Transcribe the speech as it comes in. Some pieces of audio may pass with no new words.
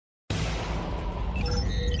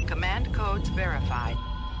codes verified.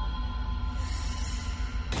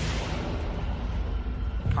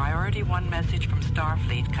 Priority 1 message from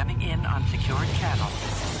Starfleet coming in on secured channel.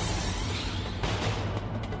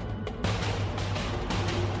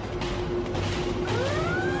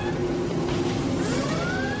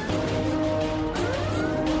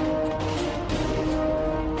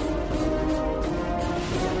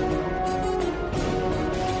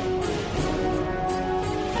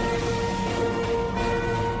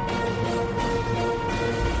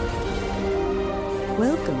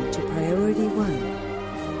 Welcome to Priority 1.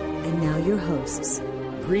 And now your hosts.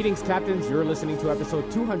 Greetings, Captains. You're listening to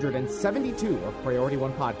episode 272 of Priority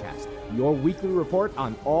 1 Podcast, your weekly report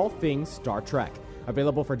on all things Star Trek.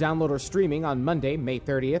 Available for download or streaming on Monday, May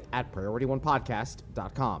 30th at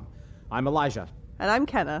PriorityOnePodcast.com. I'm Elijah. And I'm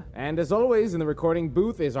Kenna. And as always, in the recording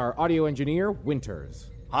booth is our audio engineer, Winters.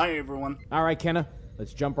 Hi, everyone. All right, Kenna,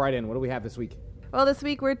 let's jump right in. What do we have this week? Well, this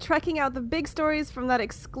week we're trekking out the big stories from that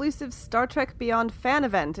exclusive Star Trek Beyond fan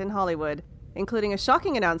event in Hollywood, including a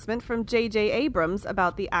shocking announcement from J.J. Abrams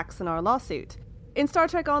about the Axanar lawsuit. In Star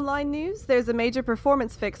Trek Online news, there's a major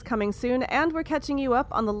performance fix coming soon, and we're catching you up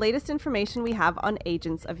on the latest information we have on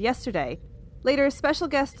Agents of Yesterday. Later, special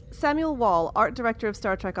guest Samuel Wall, art director of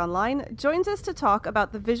Star Trek Online, joins us to talk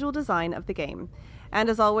about the visual design of the game. And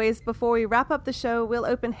as always, before we wrap up the show, we'll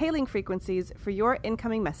open hailing frequencies for your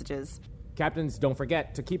incoming messages. Captains, don't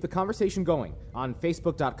forget to keep the conversation going on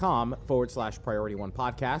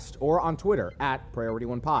Facebook.com/Priority1Podcast or on Twitter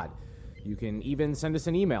 @Priority1Pod. You can even send us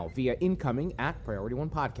an email via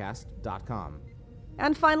incoming@PriorityOnePodcast.com.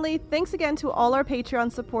 And finally, thanks again to all our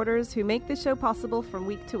Patreon supporters who make this show possible from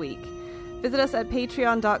week to week. Visit us at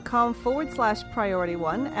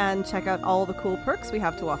patreon.com/Priority1 and check out all the cool perks we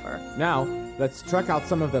have to offer. Now, let's check out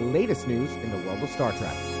some of the latest news in the world of Star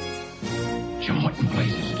Trek. Jim, what in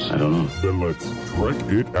blazes? I don't know. Then let's trek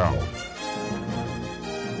it out.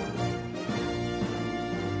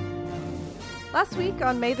 Last week,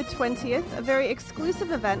 on May the 20th, a very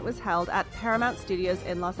exclusive event was held at Paramount Studios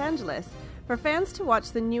in Los Angeles for fans to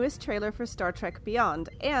watch the newest trailer for Star Trek Beyond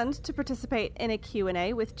and to participate in a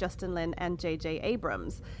Q&A with Justin Lin and J.J.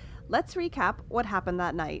 Abrams. Let's recap what happened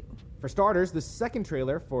that night. For starters, the second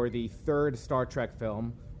trailer for the third Star Trek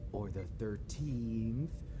film, or the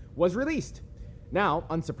 13th, was released. Now,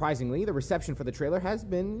 unsurprisingly, the reception for the trailer has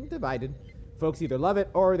been divided. Folks either love it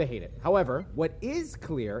or they hate it. However, what is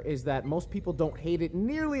clear is that most people don't hate it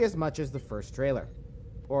nearly as much as the first trailer.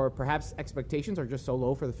 Or perhaps expectations are just so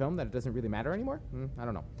low for the film that it doesn't really matter anymore? I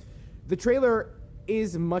don't know. The trailer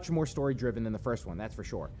is much more story-driven than the first one, that's for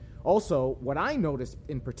sure. Also, what I noticed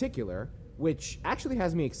in particular, which actually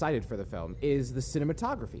has me excited for the film, is the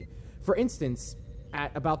cinematography. For instance,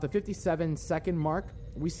 at about the 57-second mark,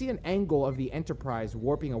 we see an angle of the Enterprise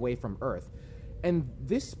warping away from Earth. And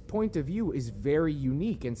this point of view is very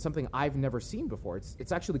unique and something I've never seen before.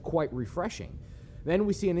 It's actually quite refreshing. Then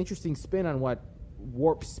we see an interesting spin on what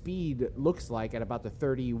warp speed looks like at about the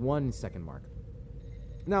 31-second mark.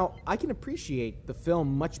 Now, I can appreciate the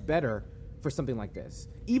film much better for something like this,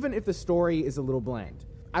 even if the story is a little bland.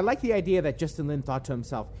 I like the idea that Justin Lin thought to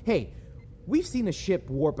himself, hey, we've seen a ship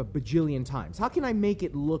warp a bajillion times. How can I make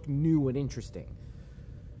it look new and interesting?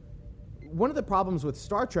 One of the problems with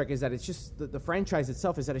Star Trek is that it's just, the franchise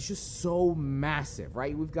itself is that it's just so massive,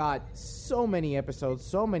 right? We've got so many episodes,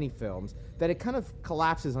 so many films, that it kind of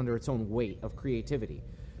collapses under its own weight of creativity.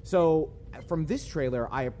 So from this trailer,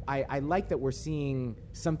 I like that we're seeing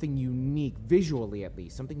something unique, visually at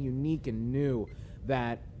least, something unique and new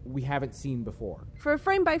that we haven't seen before. For a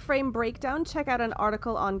frame-by-frame breakdown, check out an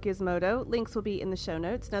article on Gizmodo. Links will be in the show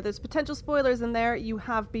notes. Now, there's potential spoilers in there. You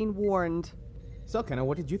have been warned. So, Kenna,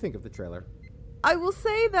 what did you think of the trailer? I will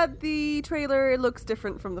say that the trailer looks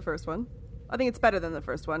different from the first one. I think it's better than the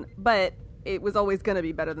first one, but it was always going to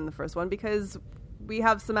be better than the first one because we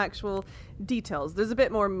have some actual details. There's a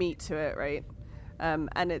bit more meat to it, right?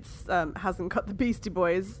 And it's hasn't got the Beastie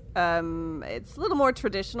Boys. It's a little more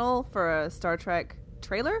traditional for a Star Trek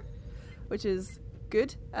trailer, which is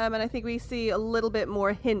good. And I think we see a little bit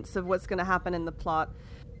more hints of what's going to happen in the plot.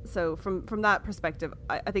 So from that perspective,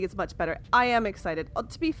 I think it's much better. I am excited.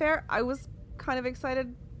 To be fair, I was kind of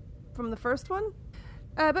excited from the first one.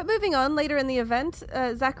 But moving on, later in the event,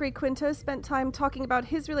 Zachary Quinto spent time talking about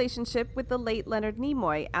his relationship with the late Leonard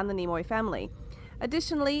Nimoy and the Nimoy family.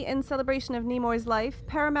 Additionally, in celebration of Nimoy's life,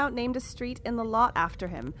 Paramount named a street in the lot after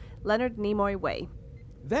him, Leonard Nimoy Way.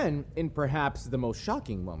 Then, in perhaps the most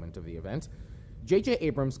shocking moment of the event, J.J.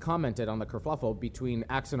 Abrams commented on the kerfluffle between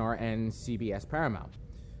Axanar and CBS Paramount.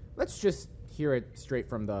 Let's just hear it straight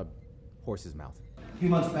from the horse's mouth. A few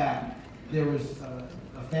months back, there was a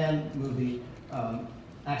fan movie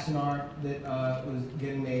Axanar that was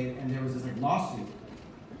getting made, and there was this lawsuit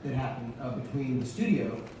that happened between the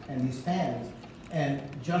studio and these fans. And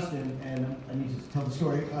Justin, and I need to tell the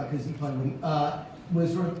story because he probably wouldn't,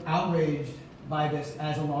 was sort of outraged by this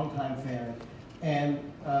as a longtime fan. And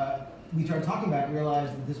we started talking about it and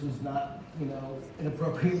realized that this was not, an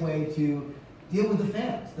appropriate way to deal with the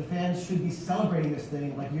fans. The fans should be celebrating this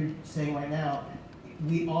thing, like you're saying right now.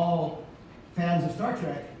 We all, fans of Star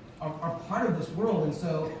Trek, are part of this world, and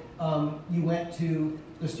so you went to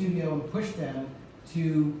the studio and pushed them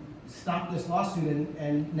to stop this lawsuit,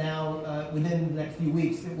 and now within the next few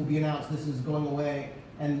weeks it will be announced this is going away,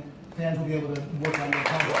 and fans will be able to work on their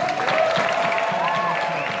project.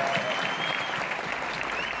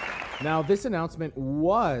 Now, this announcement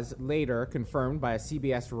was later confirmed by a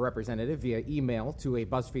CBS representative via email to a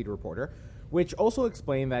BuzzFeed reporter, which also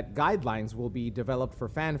explained that guidelines will be developed for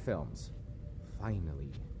fan films. Finally.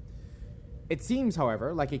 It seems,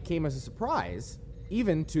 however, like it came as a surprise,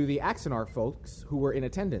 even to the Axanar folks who were in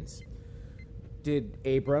attendance. Did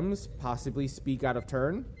Abrams possibly speak out of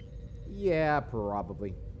turn? Yeah,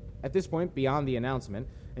 probably. At this point, beyond the announcement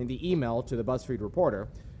and the email to the BuzzFeed reporter,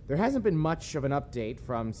 there hasn't been much of an update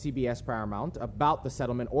from CBS Paramount about the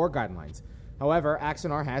settlement or guidelines. However,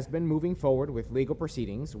 Axanar has been moving forward with legal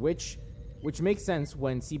proceedings, which makes sense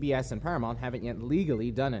when CBS and Paramount haven't yet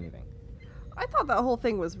legally done anything. I thought that whole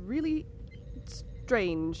thing was really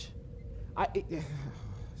strange.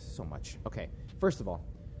 So much. Okay, first of all,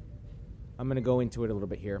 I'm going to go into it a little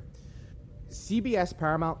bit here. CBS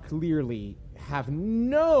Paramount clearly have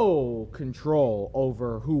no control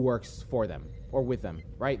over who works for them or with them,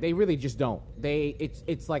 right? They really just don't.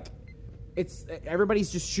 It's like everybody's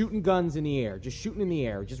just shooting guns in the air,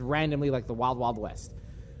 just randomly like the Wild Wild West.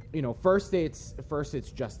 First it's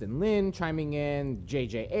Justin Lin chiming in,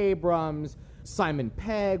 J.J. Abrams, Simon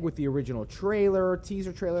Pegg with the original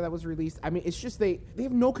teaser trailer that was released. I mean, it's just they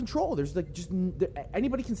have no control. There's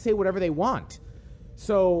anybody can say whatever they want.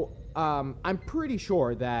 So I'm pretty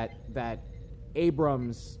sure that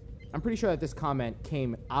Abrams, I'm pretty sure that this comment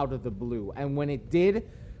came out of the blue. And when it did,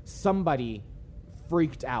 somebody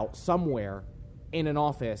freaked out somewhere in an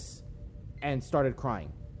office and started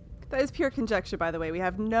crying. That is pure conjecture, by the way. We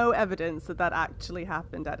have no evidence that actually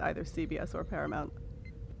happened at either CBS or Paramount.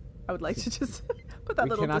 I would like to just put that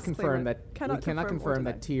little disclaimer. We cannot confirm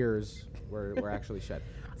that tears were actually shed.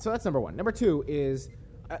 So that's number one. Number two is,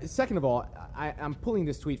 second of all, I'm pulling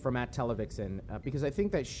this tweet from @Televixen because I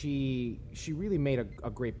think that she really made a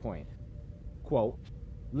great point. Quote,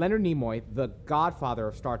 Leonard Nimoy, the godfather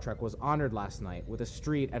of Star Trek, was honored last night with a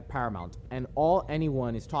street at Paramount, and all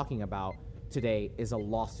anyone is talking about today is a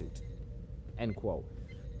lawsuit. End quote.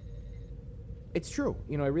 It's true.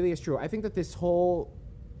 It really is true. I think that this whole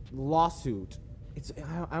lawsuit,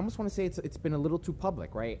 I almost want to say it's been a little too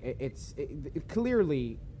public, right? It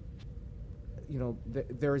clearly,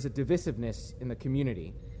 there is a divisiveness in the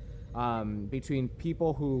community between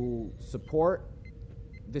people who support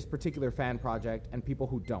this particular fan project and people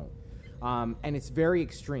who don't. And it's very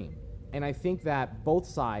extreme. And I think that both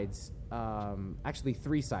sides, actually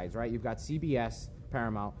three sides, right? You've got CBS,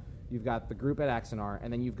 Paramount, you've got the group at Axanar,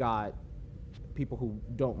 and then you've got people who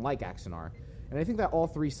don't like Axanar. And I think that all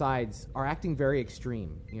three sides are acting very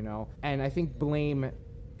extreme, And I think blame,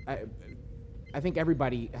 I think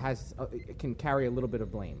everybody can carry a little bit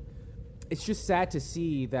of blame. It's just sad to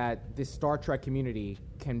see that this Star Trek community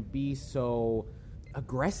can be so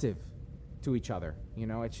aggressive to each other.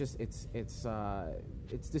 It's just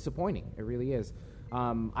it's disappointing. It really is.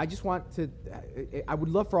 I just want to. I would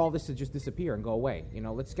love for all this to just disappear and go away.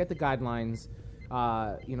 Let's get the guidelines.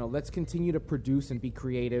 Let's continue to produce and be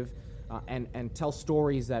creative, and tell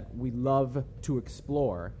stories that we love to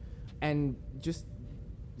explore, and just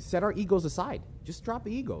set our egos aside. Just drop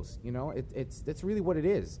the egos. That's really what it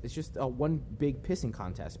is. It's just one big pissing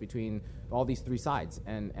contest between all these three sides,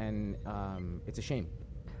 and it's a shame.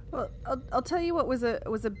 Well, I'll tell you what was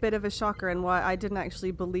a bit of a shocker, and why I didn't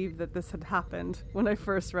actually believe that this had happened when I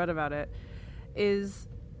first read about it, is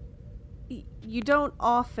you don't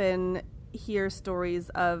often hear stories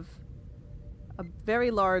of a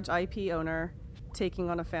very large IP owner taking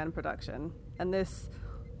on a fan production, and this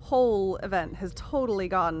whole event has totally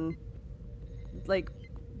gone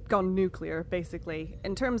nuclear, basically.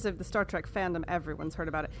 In terms of the Star Trek fandom, everyone's heard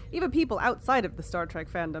about it. Even people outside of the Star Trek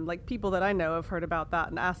fandom, like people that I know, have heard about that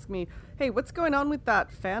and ask me, hey, what's going on with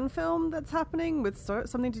that fan film that's happening with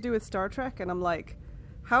something to do with Star Trek? And I'm like,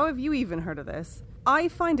 how have you even heard of this? I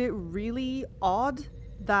find it really odd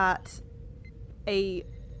that a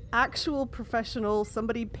actual professional,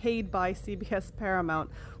 somebody paid by CBS Paramount,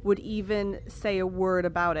 would even say a word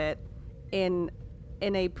about it in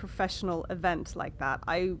in a professional event like that.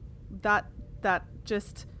 That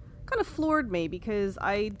just kind of floored me because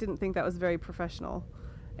I didn't think that was very professional,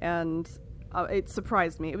 and it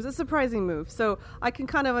surprised me. It was a surprising move. So I can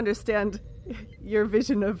kind of understand your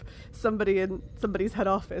vision of somebody in somebody's head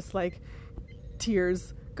office, like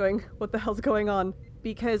tears, going, "What the hell's going on?"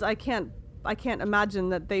 Because I can't imagine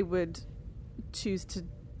that they would choose to.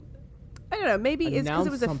 I don't know. Maybe it's because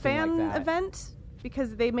it was a fan event.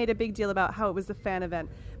 Because they made a big deal about how it was a fan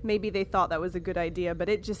event. Maybe they thought that was a good idea, but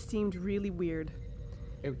it just seemed really weird.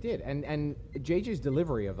 It did, and JJ's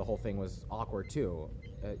delivery of the whole thing was awkward too.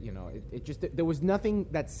 It just there was nothing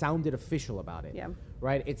that sounded official about it. Yeah.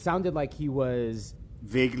 Right. It sounded like he was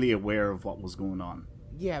vaguely aware of what was going on.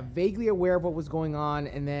 Yeah, vaguely aware of what was going on,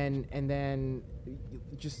 and then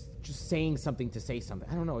just saying something to say something.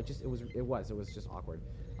 I don't know. It was just awkward.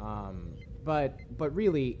 But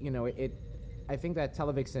really, I think that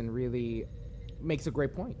Televixen really makes a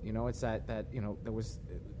great point. It's that there was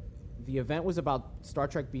the event was about Star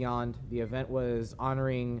Trek Beyond. The event was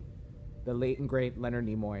honoring the late and great Leonard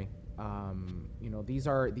Nimoy.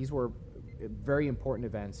 These were very important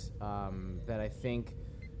events that I think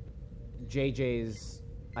JJ's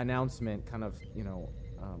announcement, kind of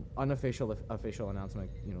unofficial official announcement,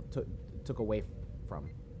 took away from.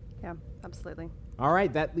 Yeah, absolutely. All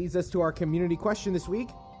right, that leads us to our community question this week.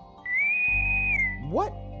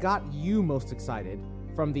 What got you most excited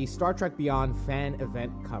from the Star Trek Beyond fan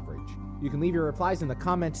event coverage? You can leave your replies in the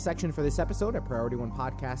comments section for this episode at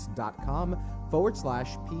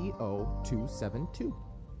PriorityOnePodcast.com/PO272.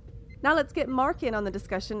 Now let's get Mark in on the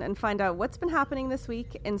discussion and find out what's been happening this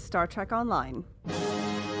week in Star Trek Online.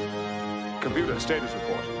 Computer status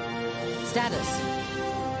report. Status.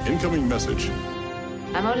 Incoming message.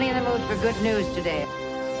 I'm only in the mood for good news today.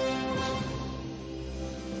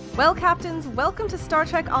 Well, Captains, welcome to Star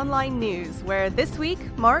Trek Online News, where this week,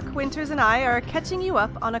 Mark, Winters, and I are catching you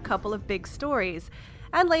up on a couple of big stories.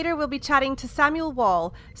 And later we'll be chatting to Samuel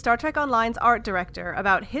Wall, Star Trek Online's art director,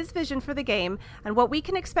 about his vision for the game and what we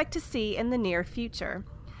can expect to see in the near future.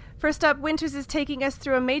 First up, Winters is taking us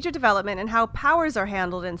through a major development in how powers are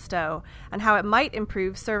handled in STO, and how it might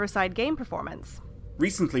improve server-side game performance.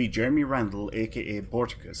 Recently, Jeremy Randall, aka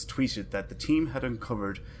Borticus, tweeted that the team had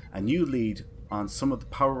uncovered a new lead on some of the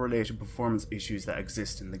power-related performance issues that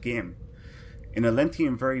exist in the game. In a lengthy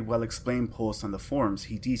and very well-explained post on the forums,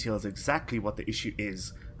 he details exactly what the issue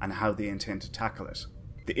is and how they intend to tackle it.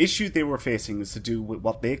 The issue they were facing is to do with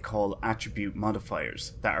what they call attribute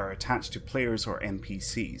modifiers that are attached to players or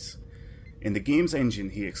NPCs. In the game's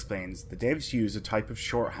engine, he explains, the devs use a type of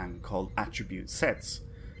shorthand called attribute sets.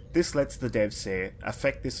 This lets the devs say,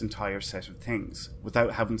 affect this entire set of things,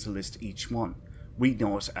 without having to list each one. We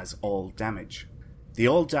know it as all damage. The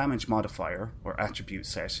all damage modifier, or attribute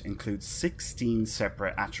set, includes 16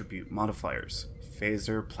 separate attribute modifiers.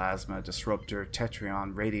 Phaser, plasma, disruptor,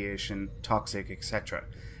 tetryon, radiation, toxic, etc.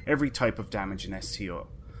 Every type of damage in STO.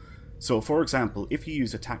 So for example, if you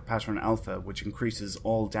use attack pattern alpha, which increases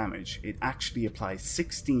all damage, it actually applies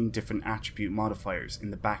 16 different attribute modifiers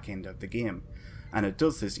in the back end of the game. And it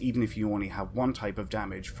does this even if you only have one type of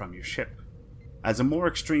damage from your ship. As a more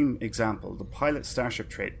extreme example, the pilot starship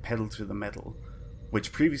trait Pedal to the Metal,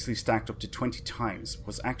 which previously stacked up to 20 times,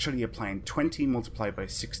 was actually applying 20 multiplied by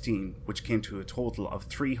 16, which came to a total of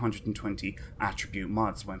 320 attribute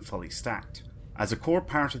mods when fully stacked. As a core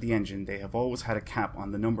part of the engine, they have always had a cap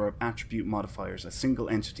on the number of attribute modifiers a single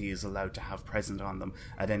entity is allowed to have present on them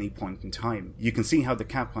at any point in time. You can see how the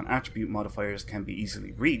cap on attribute modifiers can be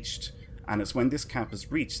easily reached, and it's when this cap is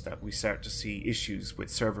reached that we start to see issues with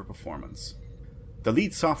server performance. The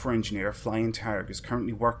lead software engineer, Flying Targ, is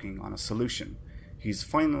currently working on a solution. He's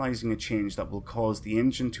finalizing a change that will cause the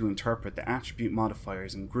engine to interpret the attribute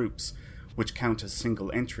modifiers in groups, which count as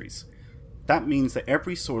single entries. That means that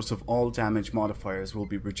every source of all damage modifiers will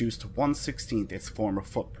be reduced to 1/16 its former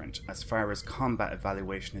footprint as far as combat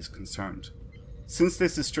evaluation is concerned. Since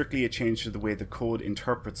this is strictly a change to the way the code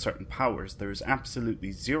interprets certain powers, there is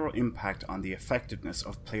absolutely zero impact on the effectiveness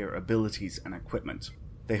of player abilities and equipment.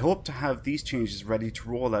 They hope to have these changes ready to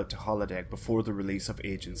roll out to holodeck before the release of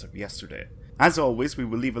Agents of Yesterday. As always, we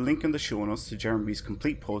will leave a link in the show notes to Jeremy's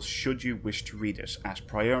complete post should you wish to read it at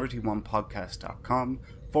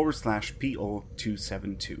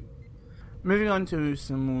PriorityOnePodcast.com/PO272. Moving on to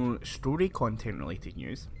some more story content related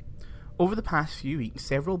news. Over the past few weeks,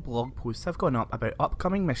 several blog posts have gone up about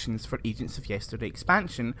upcoming missions for Agents of Yesterday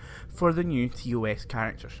expansion for the new TOS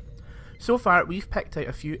characters. So far, we've picked out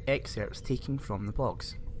a few excerpts taken from the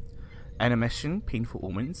blogs. In a mission, Painful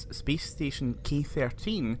Omens, Space Station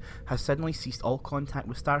K-13 has suddenly ceased all contact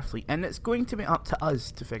with Starfleet, and it's going to be up to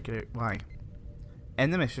us to figure out why.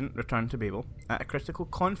 In the mission, Return to Babel, at a critical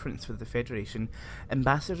conference for the Federation,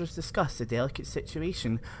 ambassadors discuss the delicate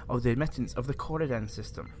situation of the admittance of the Corridan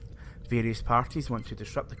system. Various parties want to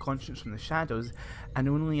disrupt the conscience from the shadows, and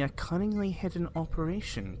only a cunningly hidden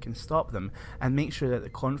operation can stop them and make sure that the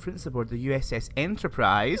conference aboard the USS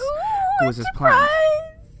Enterprise goes as planned.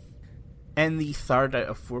 In the third out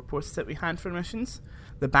of 4 posts that we had for missions,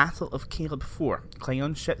 the Battle of Caleb 4.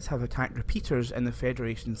 Klingon ships have attacked repeaters in the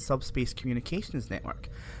Federation's subspace communications network,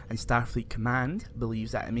 and Starfleet Command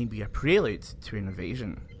believes that it may be a prelude to an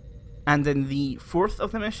invasion. And in the fourth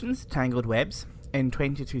of the missions, Tangled Webs, in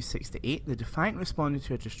 2268, the Defiant responded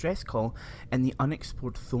to a distress call in the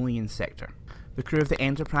unexplored Tholian sector. The crew of the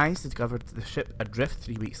Enterprise discovered the ship adrift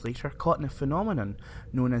 3 weeks later, caught in a phenomenon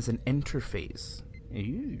known as an interphase.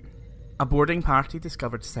 Ew. A boarding party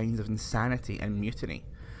discovered signs of insanity and mutiny.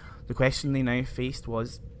 The question they now faced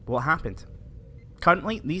was, what happened?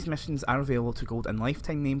 Currently, these missions are available to Gold and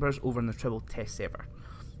Lifetime members over on the Tribble test server.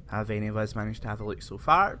 Have any of us managed to have a look so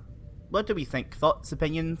far? What do we think? Thoughts,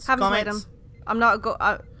 opinions, Haven't comments? played them. I'm not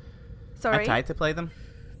sorry. I tried to play them.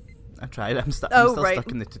 I'm still right.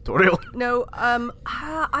 stuck in the tutorial. No,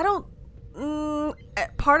 I don't.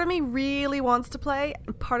 Part of me really wants to play,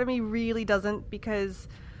 and part of me really doesn't, because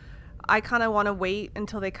I kind of want to wait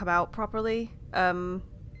until they come out properly.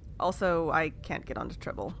 Also, I can't get onto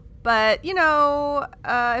Tribble. But,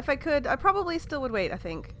 if I could, I probably still would wait, I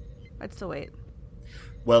think. I'd still wait.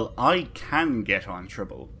 Well, I can get on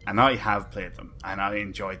Tribble, and I have played them, and I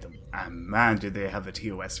enjoyed them. And man, do they have a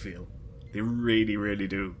TOS feel. They really, really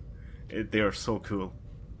do. They are so cool.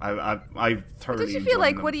 I thoroughly Don't you feel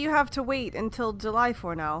like, them. what do you have to wait until July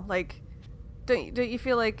for now? Like, don't you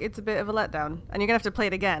feel like it's a bit of a letdown? And you're going to have to play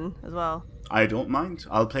it again as well. I don't mind.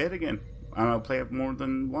 I'll play it again. And I'll play it more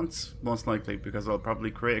than once, most likely, because I'll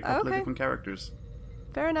probably create a couple of different characters.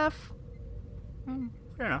 Fair enough.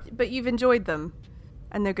 Fair enough. But you've enjoyed them,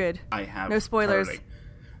 and they're good. I have. No spoilers. Thoroughly.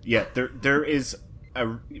 Yeah, there is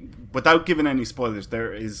without giving any spoilers,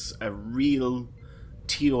 there is a real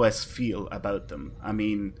TOS feel about them. I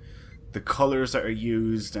mean, the colors that are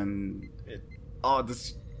used, and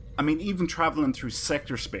even traveling through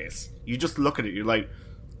sector space, you just look at it, you're like,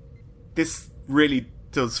 this really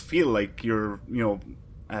does feel like you're,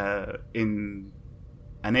 in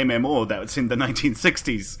an MMO that's in the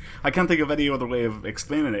 1960s. I can't think of any other way of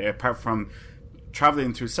explaining it apart from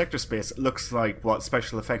traveling through sector space. It looks like what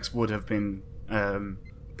special effects would have been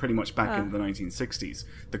pretty much back in the 1960s.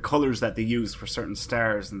 The colors that they use for certain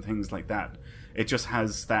stars and things like that, it just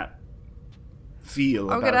has that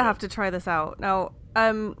feel. I'm gonna have to try this out now.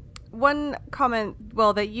 One comment,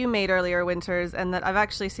 that you made earlier, Winters, and that I've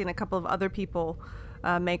actually seen a couple of other people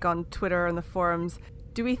make on Twitter and the forums.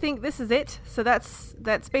 Do we think this is it? So that's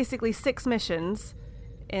basically 6 missions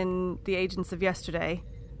in the Agents of Yesterday,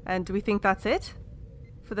 and do we think that's it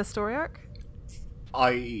for the story arc?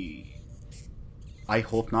 I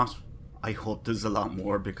hope not. I hope there's a lot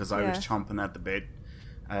more, because I was chomping at the bit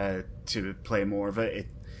to play more of it.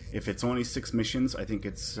 If it's only 6 missions, I think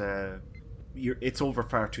it's over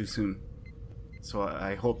far too soon. So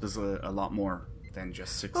I hope there's a lot more than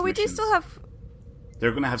just 6 missions. Well, we do still have...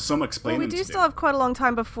 They're going to have some explaining to do. We do still have quite a long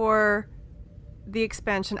time before the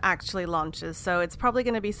expansion actually launches, so it's probably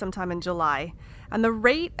going to be sometime in July. And the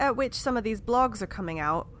rate at which some of these blogs are coming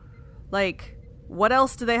out, like, what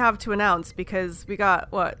else do they have to announce? Because we got,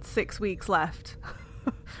 6 weeks left.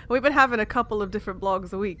 We've been having a couple of different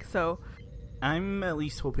blogs a week, so... I'm at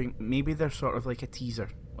least hoping maybe they're sort of like a teaser,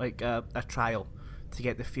 like a trial, to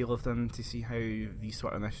get the feel of them, to see how these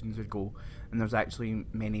sort of missions would go. And there's actually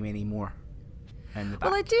many, many more in the back.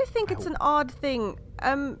 Well, I do think it's an odd thing.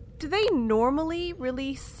 Do they normally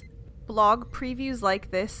release blog previews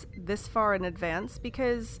like this far in advance?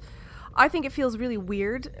 Because I think it feels really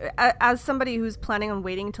weird. As somebody who's planning on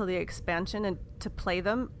waiting until the expansion and to play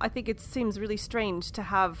them, I think it seems really strange to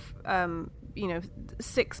have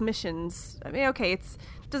 6 missions. I mean, okay, it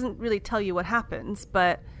doesn't really tell you what happens,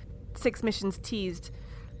 but 6 missions teased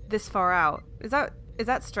this far out. Is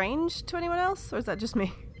that strange to anyone else, or is that just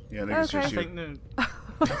me? Yeah, I think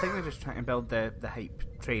I think they're just trying to build the hype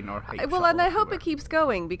train or hype. Well, and I hope it keeps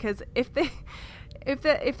going, because if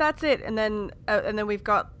that's it, and then we've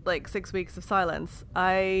got like 6 weeks of silence,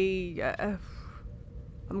 I'm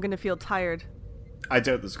gonna feel tired. I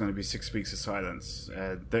doubt there's going to be 6 weeks of silence.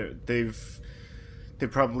 They've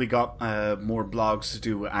probably got more blogs to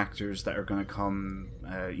do with actors that are going to come,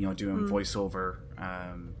 doing voiceover.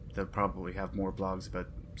 They'll probably have more blogs about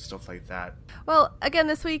stuff like that. Well, again,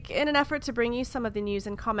 this week, in an effort to bring you some of the news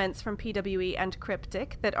and comments from PWE and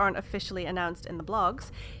Cryptic that aren't officially announced in the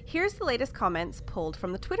blogs, here's the latest comments pulled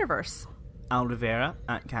from the Twitterverse. Al Rivera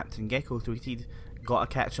at Captain Gecko tweeted, "Gotta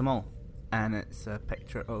catch 'em all," and it's a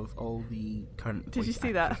picture of all the current Did you voice see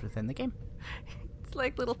actors that? within the game. It's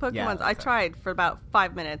like little Pokemons. Yeah, I tried for about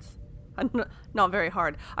 5 minutes. Not very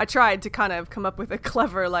hard. I tried to kind of come up with a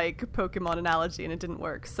clever like Pokemon analogy, and it didn't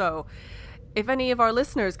work. So, if any of our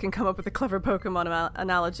listeners can come up with a clever Pokemon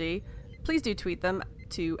analogy, please do tweet them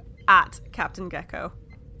to @Captain Gecko.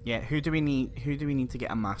 Yeah, who do we need to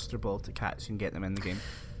get a Master Ball to catch and get them in the game?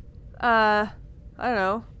 I don't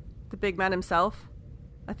know. The big man himself.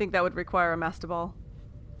 I think that would require a Master Ball.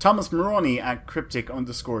 Thomas Maroney at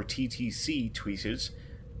cryptic_TTC tweeted,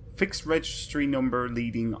 "Fixed registry number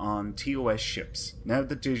leading on TOS ships. Now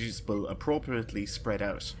the digits will appropriately spread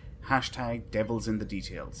out. Hashtag devils in the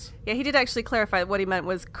details." Yeah, he did actually clarify what he meant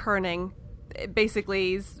was kerning.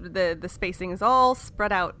 Basically, the spacing is all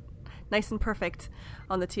spread out, nice and perfect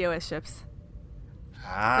on the TOS ships.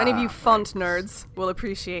 Any of you font nerds will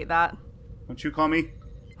appreciate that. Don't you call me?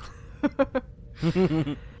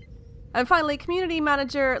 And finally, community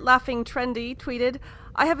manager Laughing Trendy tweeted,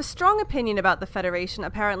 "I have a strong opinion about the Federation,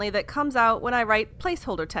 apparently, that comes out when I write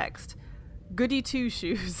placeholder text. Goody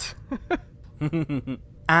two-shoes."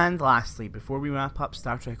 And lastly, before we wrap up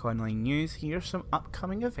Star Trek Online news, here's some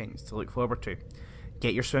upcoming events to look forward to.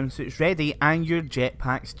 Get your swimsuits ready and your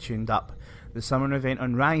jetpacks tuned up. The summer event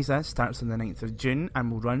on Ryza starts on the 9th of June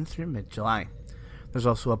and will run through mid-July. There's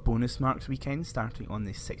also a bonus marks weekend starting on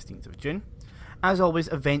the 16th of June. As always,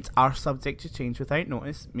 events are subject to change without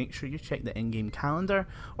notice. Make sure you check the in-game calendar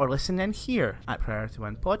or listen in here at Priority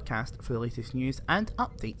One Podcast for the latest news and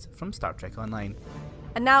updates from Star Trek Online.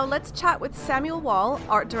 And now let's chat with Samuel Wall,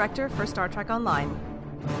 art director for Star Trek Online.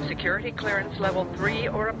 Security clearance level 3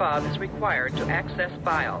 or above is required to access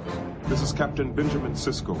BIOS. This is Captain Benjamin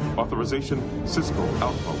Sisko. Authorization Cisco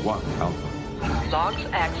Alpha 1 Alpha. Logs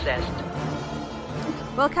accessed.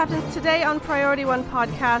 Well, Captains, today on Priority One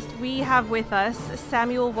Podcast, we have with us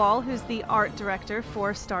Samuel Wall, who's the art director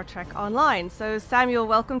for Star Trek Online. So, Samuel,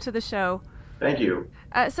 welcome to the show. Thank you.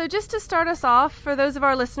 So just to start us off, for those of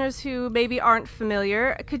our listeners who maybe aren't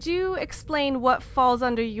familiar, could you explain what falls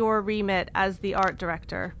under your remit as the art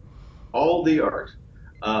director? All the art.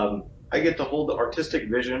 I get to hold the artistic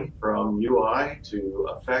vision from UI to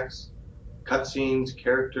effects, cutscenes,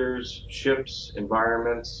 characters, ships,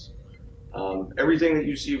 environments. Everything that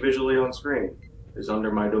you see visually on screen is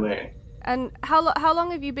under my domain. And how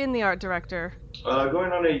long have you been the art director?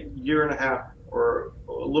 Going on a year and a half, or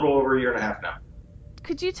a little over a year and a half now.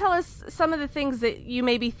 Could you tell us some of the things that you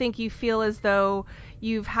maybe think you feel as though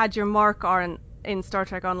you've had your mark on in Star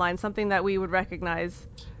Trek Online, something that we would recognize?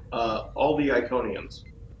 All the Iconians.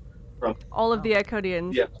 All of the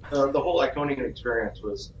Iconians? Yeah, the whole Iconian experience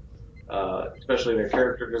was, especially their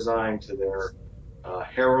character design to their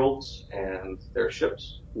heralds and their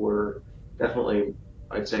ships were definitely,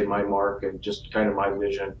 I'd say, my mark and just kind of my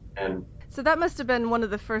vision. And so that must have been one of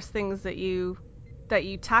the first things that you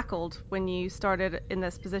tackled when you started in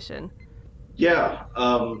this position. Yeah.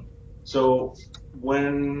 So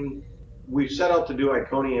when we set out to do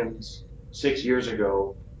Iconians 6 years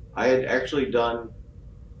ago, I had actually done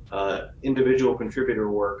individual contributor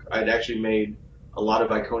work. I'd actually made a lot of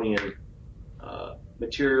Iconian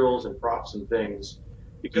materials and props and things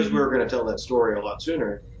because we were going to tell that story a lot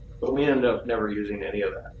sooner, but we ended up never using any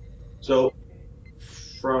of that. So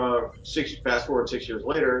fast forward 6 years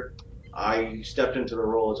later, I stepped into the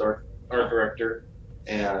role as art director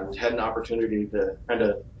and had an opportunity to kind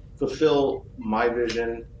of fulfill my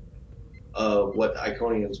vision of what the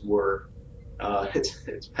Iconians were.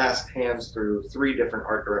 It's passed hands through 3 different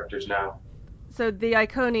art directors now. So the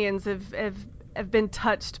Iconians have been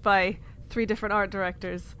touched by 3 different art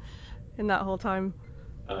directors in that whole time.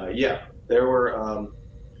 Yeah, there were a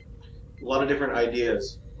lot of different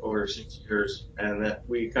ideas over 6 years, and that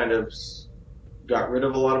we kind of got rid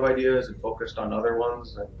of a lot of ideas and focused on other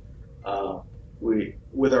ones. And we,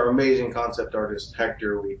 with our amazing concept artist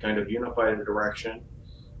Hector, we kind of unified the direction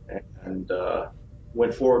and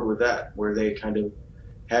went forward with that, where they kind of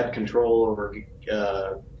had control over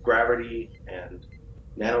gravity and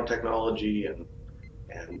nanotechnology and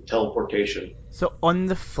teleportation. So on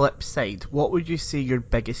the flip side, what would you say your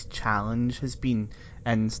biggest challenge has been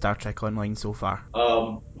in Star Trek Online so far?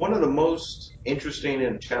 One of the most interesting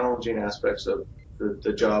and challenging aspects of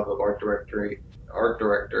the job of art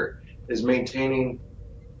director is maintaining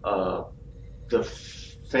the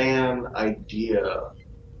fan idea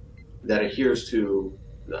that adheres to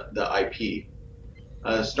the IP.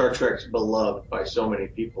 Star Trek's beloved by so many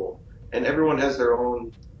people, and everyone has their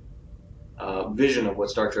own vision of what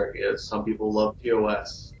Star Trek is. Some people love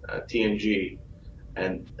TOS, TNG.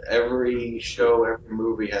 And every show, every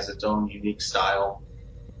movie has its own unique style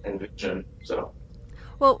and vision. So.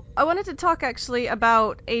 Well, I wanted to talk actually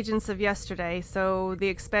about Agents of Yesterday. So the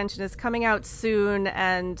expansion is coming out soon,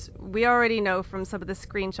 and we already know from some of the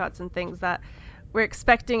screenshots and things that we're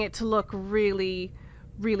expecting it to look really,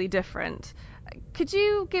 really different. Could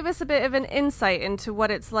you give us a bit of an insight into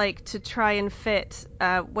what it's like to try and fit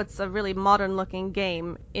what's a really modern-looking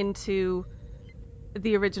game into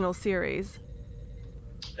the original series?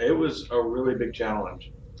 It was a really big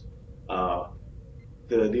challenge.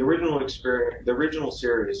 The original experience, the original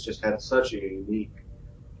series just had such a unique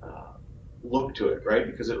look to it, right?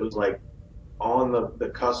 Because it was like on the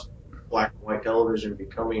cusp of black and white television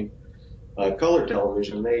becoming color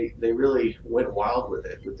television. They really went wild with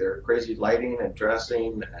it, with their crazy lighting and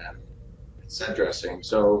dressing and set dressing.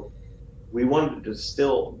 So we wanted to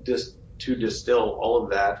distill all of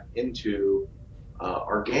that into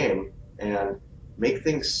our game and make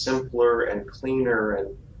things simpler and cleaner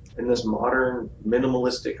and in this modern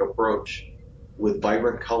minimalistic approach with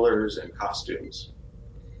vibrant colors and costumes.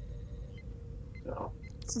 So,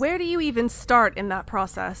 where do you even start in that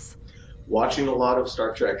process? Watching a lot of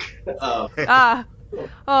Star Trek. Oh,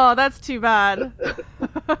 that's too bad.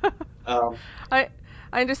 I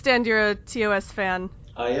understand you're a TOS fan.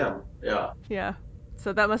 I am, yeah. Yeah,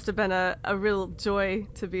 so that must have been a real joy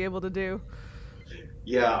to be able to do.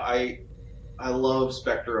 Yeah, I love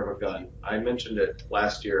Spectre of a Gun. I mentioned it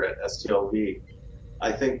last year at STLV.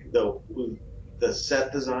 I think the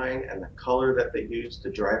set design and the color that they used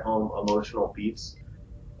to drive home emotional beats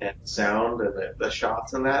and sound and the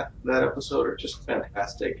shots in that episode are just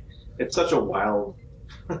fantastic. It's such a wild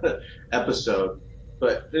episode,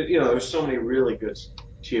 but there's so many really good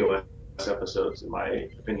TOS episodes in my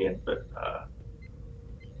opinion. But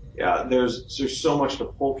yeah, there's so much to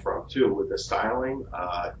pull from too with the styling.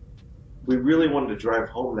 We really wanted to drive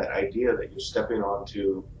home that idea that you're stepping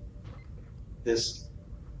onto this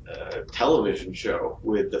television show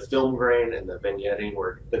with the film grain and the vignetting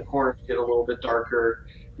where the corners get a little bit darker,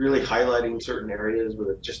 really highlighting certain areas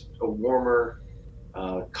with just a warmer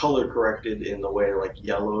color corrected in the way like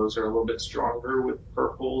yellows are a little bit stronger with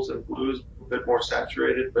purples and blues a bit more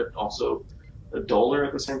saturated, but also duller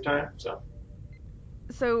at the same time.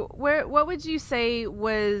 So what would you say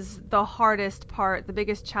was the hardest part, the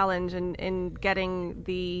biggest challenge in getting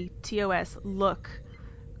the TOS look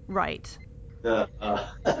right? Well,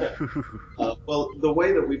 the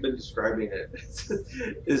way that we've been describing it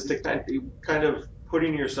is to kind of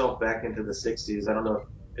putting yourself back into the 60s. I don't know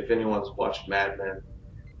if anyone's watched Mad Men,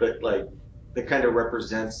 but like that kind of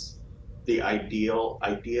represents the ideal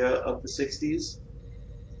idea of the 60s.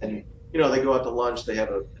 And they go out to lunch, they have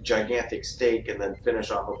a gigantic steak, and then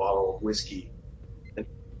finish off a bottle of whiskey. And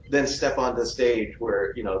then step onto stage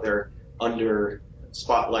where, they're under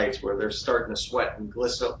spotlights where they're starting to sweat and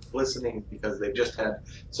glistening because they've just had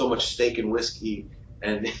so much steak and whiskey,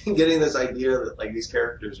 and getting this idea that, like, these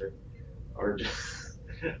characters are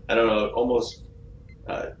I don't know, almost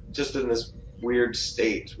just in this weird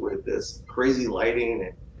state with this crazy lighting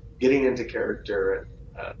and getting into character.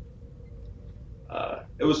 And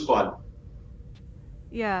it was fun.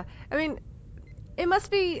 Yeah, I mean, it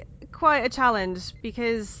must be quite a challenge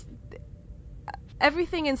because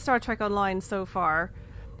everything in Star Trek Online so far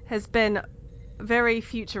has been very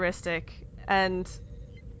futuristic, and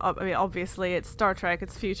I mean, obviously it's Star Trek,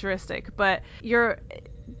 it's futuristic, but you're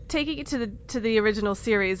taking it to the original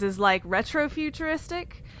series is like retro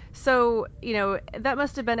futuristic. So that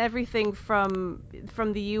must have been everything from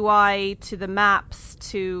the UI to the maps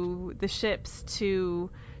to the ships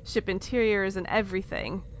to ship interiors and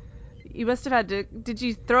everything. You must have had to. Did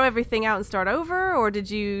you throw everything out and start over, or did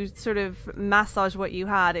you sort of massage what you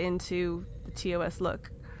had into the TOS look?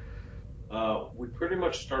 We pretty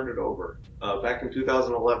much started over. Back in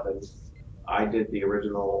 2011, I did the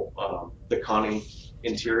original, the Connie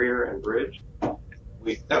interior and bridge.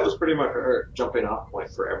 That was pretty much our jumping off point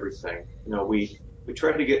for everything. We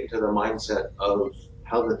tried to get into the mindset of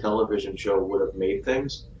how the television show would have made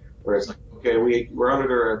things, where it's like, okay, we're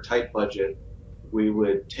under a tight budget. We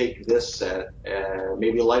would take this set and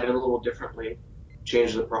maybe light it a little differently,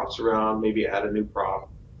 change the props around, maybe add a new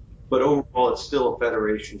prop. But overall, it's still a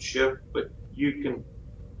Federation ship, but you can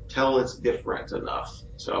tell it's different enough.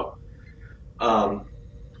 So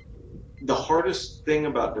the hardest thing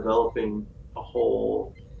about developing a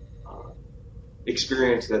whole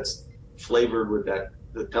experience that's flavored with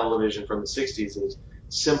the television from the 60s is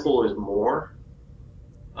simple is more.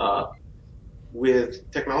 With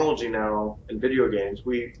technology now and video games,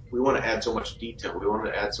 we want to add so much detail. We want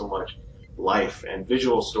to add so much life and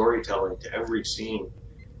visual storytelling to every scene.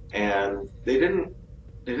 And they didn't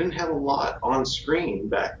didn't have a lot on screen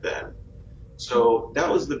back then. So that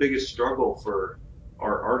was the biggest struggle for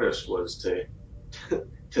our artists, was to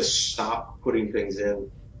to stop putting things in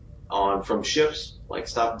on from ships, like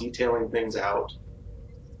stop detailing things out,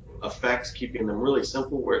 effects, keeping them really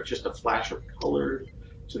simple, where it's just a flash of color,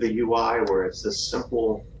 to the UI, where it's this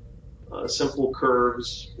simple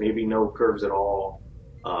curves, maybe no curves at all,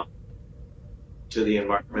 to the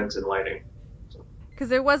environments and lighting. Because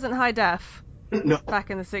there wasn't high def No. back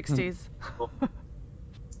in the 60s.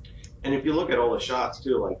 And if you look at all the shots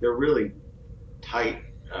too, like they're really tight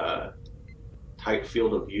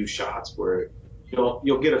field of view shots where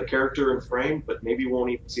you'll get a character in frame, but maybe you won't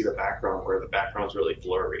even see the background, where the background's really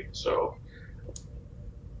blurry. So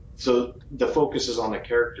the focus is on the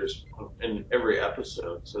characters in every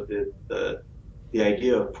episode. So the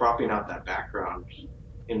idea of propping out that background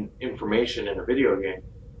in information in a video game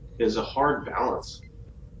is a hard balance.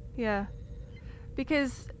 Yeah,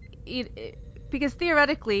 because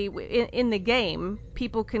theoretically in the game,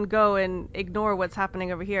 people can go and ignore what's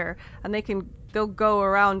happening over here, and they'll go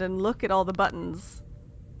around and look at all the buttons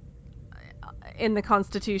in the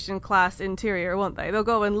Constitution class interior, won't they? They'll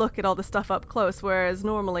go and look at all the stuff up close, whereas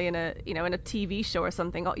normally in a TV show or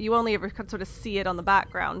something, you only ever sort of see it on the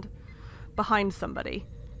background behind somebody.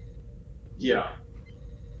 Yeah,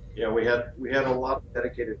 we had a lot of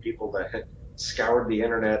dedicated people that had scoured the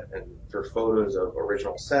internet and for photos of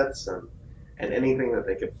original sets and anything that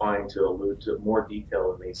they could find to allude to more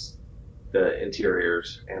detail in the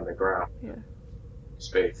interiors and the ground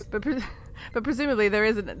space. But presumably there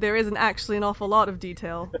isn't actually an awful lot of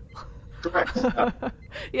detail. Correct.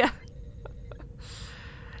 Yeah.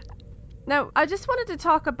 Now, I just wanted to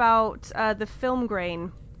talk about the film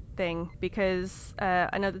grain thing, because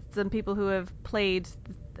I know that some people who have played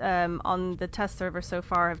on the test server so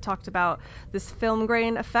far have talked about this film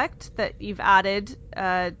grain effect that you've added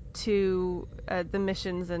to the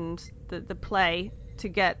missions and the play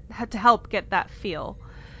to help get that feel.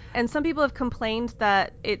 And some people have complained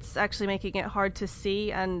that it's actually making it hard to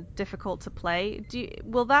see and difficult to play.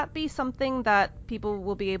 Will that be something that people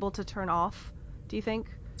will be able to turn off, do you think?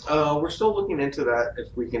 We're still looking into that,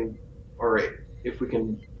 if we can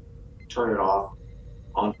turn it off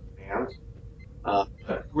on demand.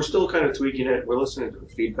 We're still kind of tweaking it. We're listening to the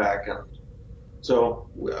feedback, and so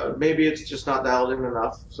maybe it's just not dialed in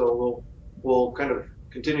enough. So we'll kind of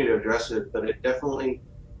continue to address it, but it definitely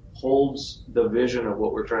holds the vision of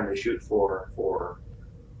what we're trying to shoot for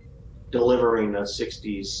delivering a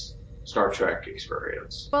 60s Star Trek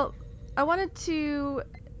experience. Well, I wanted to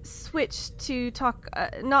switch to talk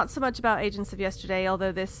not so much about Agents of Yesterday,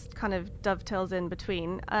 although this kind of dovetails in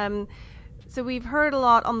between. So we've heard a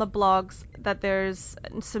lot on the blogs that there's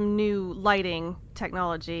some new lighting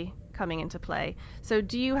technology coming into play. So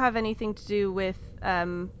do you have anything to do with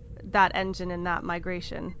that engine and that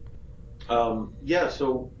migration? Yeah,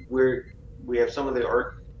 so we have some of the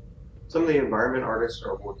environment artists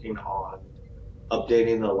are working on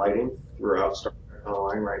updating the lighting throughout Star Trek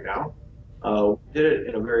Online right now. We did it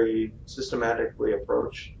in a very systematically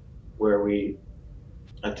approach, where we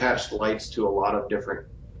attached lights to a lot of different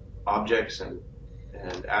objects and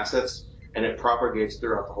assets, and it propagates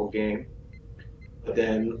throughout the whole game. But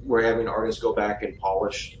then we're having artists go back and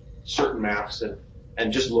polish certain maps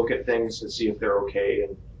and just look at things and see if they're okay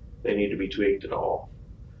and they need to be tweaked at all.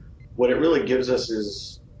 What it really gives us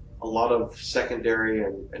is a lot of secondary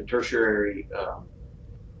and tertiary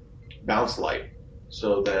bounce light,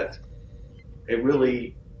 so that it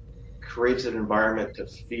really creates an environment to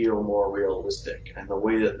feel more realistic, and the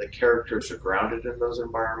way that the characters are grounded in those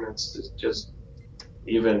environments is just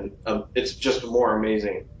it's just more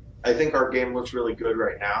amazing. I think our game looks really good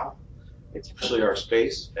right now, especially our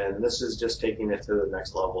space, and this is just taking it to the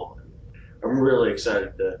next level. I'm really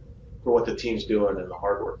excited for what the team's doing and the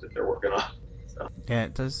hard work that they're working on. So. Yeah,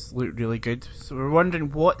 it does look really good. So we're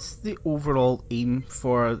wondering, what's the overall aim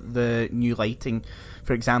for the new lighting?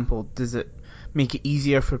 For example, does it make it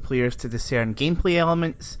easier for players to discern gameplay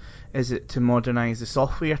elements? Is it to modernise the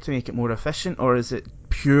software to make it more efficient, or is it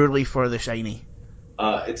purely for the shiny?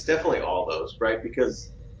 It's definitely all those, right?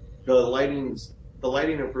 Because the lighting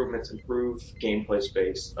improvements improve gameplay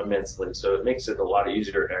space immensely, so it makes it a lot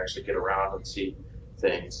easier to actually get around and see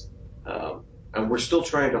things. And we're still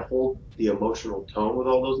trying to hold the emotional tone with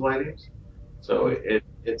all those lightings, so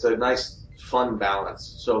it's a nice, fun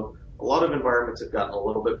balance. So a lot of environments have gotten a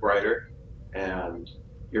little bit brighter, and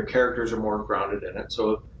your characters are more grounded in it.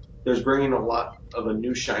 So there's bringing a lot of a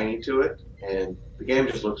new shiny to it, and the game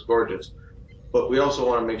just looks gorgeous. But we also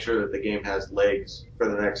want to make sure that the game has legs for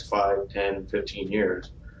the next 5, 10, 15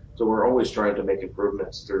 years. So we're always trying to make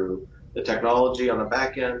improvements through the technology on the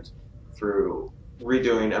back end, through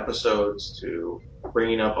redoing episodes to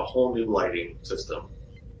bringing up a whole new lighting system.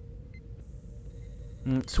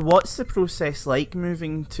 So what's the process like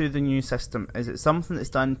moving to the new system? Is it something that's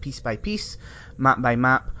done piece by piece, map by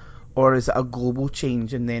map, or is it a global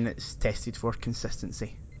change and then it's tested for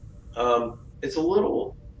consistency? It's a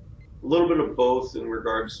little bit of both in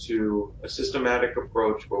regards to a systematic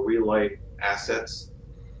approach where we light assets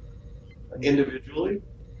individually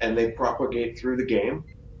and they propagate through the game,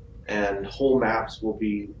 and whole maps will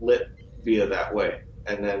be lit via that way.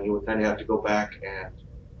 And then you would kind of have to go back and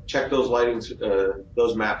check those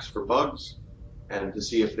those maps for bugs and to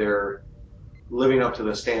see if they're living up to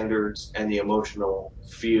the standards and the emotional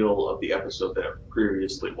feel of the episode that it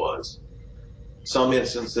previously was. Some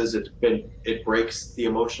instances it breaks the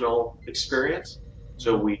emotional experience,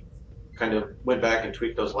 so we kind of went back and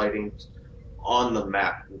tweaked those lightings on the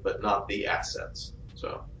map, but not the assets.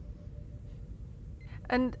 So.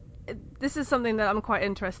 And this is something that I'm quite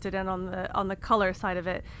interested in on the color side of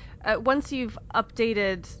it. Once you've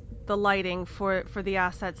updated the lighting for the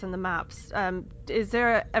assets and the maps, is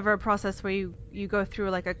there ever a process where you go through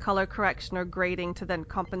like a color correction or grading to then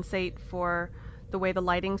compensate for the way the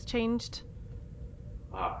lighting's changed?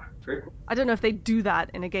 Great. I don't know if they do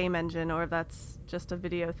that in a game engine or if that's just a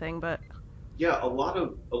video thing, but yeah, a lot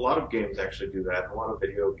of games actually do that. A lot of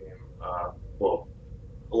video game, a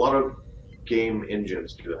lot of game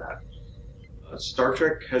engines do that. Star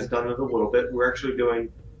Trek has done it a little bit. We're actually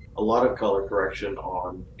doing a lot of color correction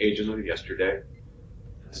on Agents of Yesterday.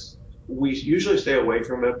 We usually stay away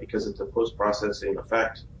from it because it's a post-processing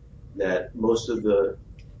effect that most of the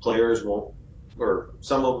players won't, or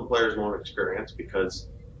some of the players won't experience, because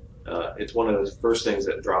it's one of the first things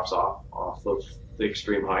that drops off of the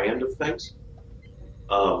extreme high end of things.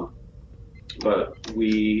 But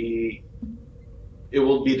it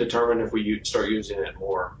will be determined if we start using it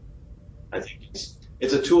more. I think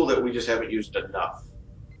it's a tool that we just haven't used enough.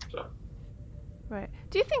 So. Right.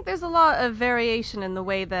 Do you think there's a lot of variation in the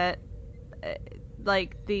way that,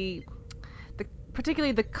 like the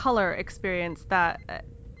particularly the color experience that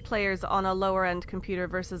players on a lower end computer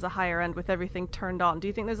versus a higher end with everything turned on? Do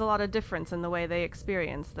you think there's a lot of difference in the way they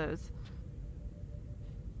experience those?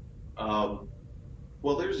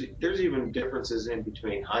 Well, there's even differences in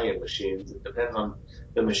between high-end machines. It depends on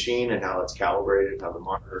the machine and how it's calibrated, how the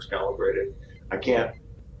monitor is calibrated. I can't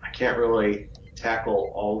really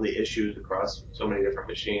tackle all the issues across so many different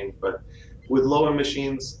machines, but with low-end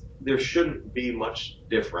machines, there shouldn't be much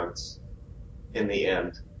difference in the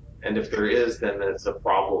end. And if there is, then it's a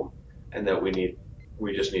problem, and that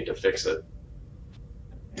we just need to fix it.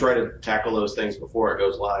 Try to tackle those things before it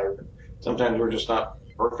goes live. Sometimes we're just not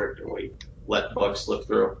perfect, and we let bugs slip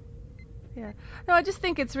through. Yeah. No, I just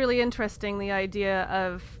think it's really interesting, the idea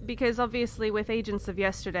of, because obviously with Agents of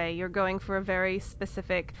Yesterday, you're going for a very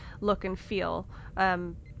specific look and feel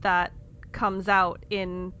that comes out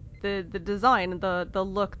in the design, the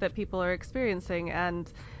look that people are experiencing,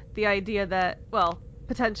 and the idea that, well,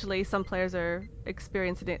 potentially some players are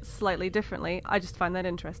experiencing it slightly differently. I just find that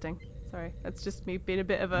interesting. Sorry, that's just me being a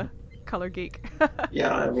bit of a color geek.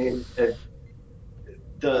 Yeah, I mean,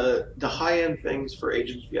 the high-end things for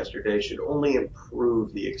Agents of Yesterday should only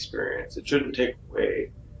improve the experience. It shouldn't take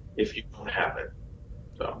away if you don't have it.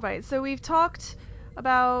 So. Right, so we've talked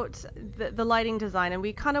about the lighting design, and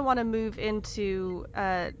we kind of want to move into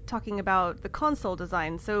talking about the console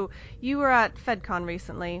design. So you were at FedCon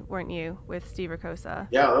recently, weren't you, with Steve Ricosa?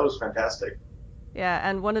 Yeah, that was fantastic. Yeah,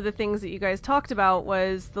 and one of the things that you guys talked about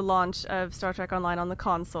was the launch of Star Trek Online on the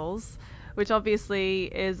consoles, which obviously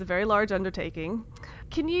is a very large undertaking.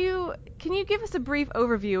 Can you give us a brief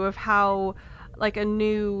overview of how, like, a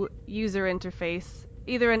new user interface,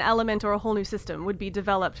 either an element or a whole new system, would be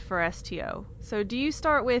developed for STO? So do you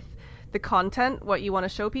start with the content, what you want to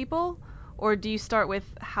show people, or do you start with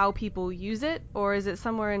how people use it, or is it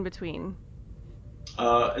somewhere in between?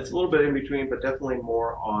 It's a little bit in between, but definitely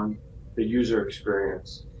more on the user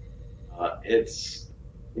experience. It's,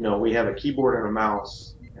 we have a keyboard and a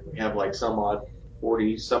mouse, and we have like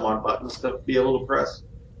 40 some odd buttons to be able to press,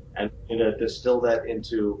 and distill that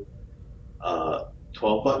into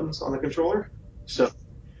 12 buttons on the controller. So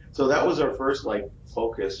that was our first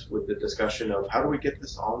focus with the discussion of how do we get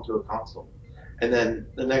this onto a console, and then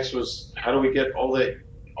the next was how do we get all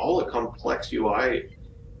the complex UI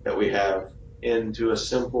that we have into a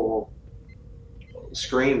simple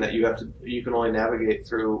screen that you can only navigate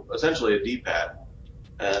through essentially a D-pad,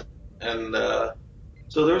 and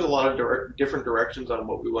so there's a lot of different directions on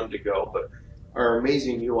what we wanted to go, but our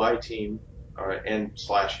amazing UI team and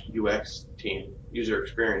 /UX team, user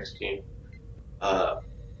experience team,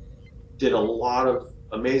 did a lot of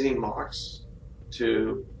amazing mocks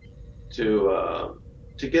to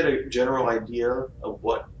get a general idea of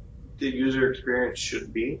what the user experience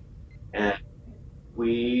should be, and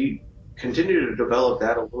we continue to develop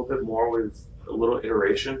that a little bit more with a little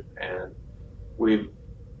iteration, and we've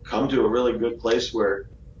come to a really good place where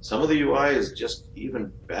some of the UI is just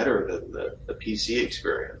even better than the PC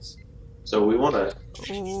experience. So we want to...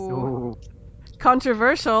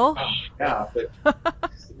 Controversial. Yeah, but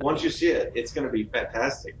once you see it, it's going to be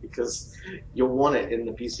fantastic because you'll want it in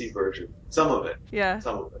the PC version. Some of it. Yeah.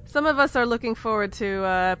 Some of it. Some of us are looking forward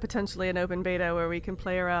to potentially an open beta where we can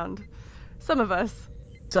play around. Some of us.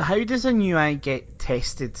 So how does a new UI get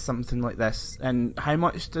tested, something like this, and how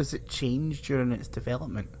much does it change during its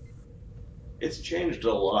development? It's changed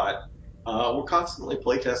a lot. We're constantly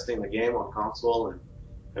playtesting the game on console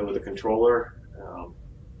and with a controller.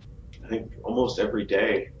 I think almost every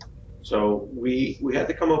day. So we had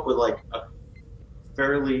to come up with like a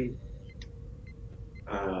fairly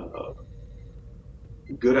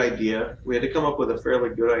good idea. We had to come up with a fairly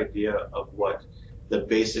good idea of what the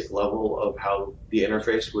basic level of how the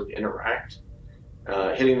interface would interact.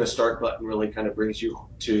 Hitting the start button really kind of brings you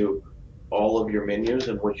to all of your menus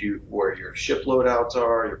and where your ship loadouts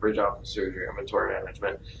are, your bridge officers, your inventory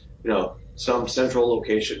management, some central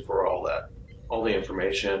location for all that, all the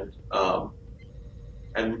information.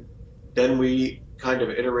 And then we kind of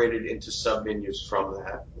iterated into sub-menus from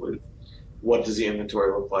that with what does the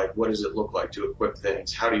inventory look like? What does it look like to equip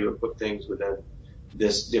things? How do you equip things within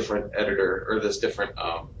this different editor or this different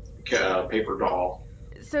paper doll?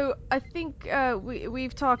 So I think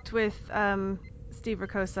we've talked with Steve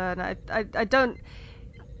Ricosa, and I don't,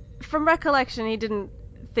 from recollection, he didn't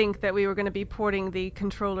think that we were going to be porting the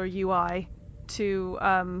controller UI to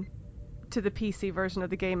the PC version of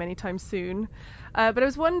the game anytime soon. But I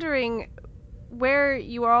was wondering where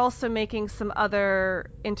you are also making some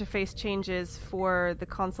other interface changes for the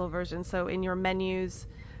console version. So in your menus,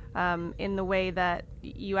 in the way that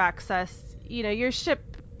you access, your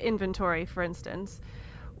ship inventory, for instance.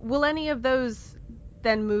 Will any of those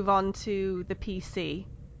then move on to the PC?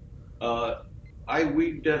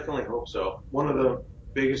 We definitely hope so. One of the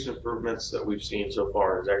biggest improvements that we've seen so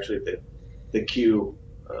far is actually the queue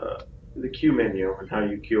menu and how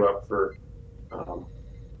you queue up for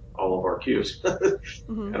all of our queues.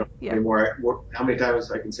 Mm-hmm. I don't Yeah. anymore how many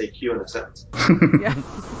times I can say queue in a sentence. Yeah.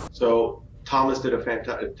 So Thomas the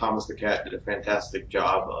Cat did a fantastic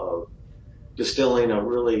job of distilling a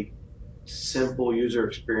really simple user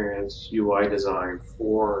experience UI design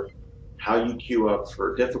for how you queue up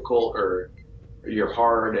for difficult or your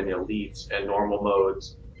hard and elites and normal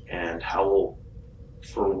modes, and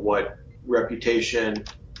for what reputation,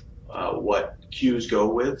 what queues go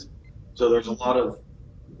with. So there's a lot of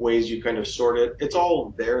ways you kind of sort it. It's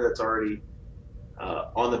all there that's already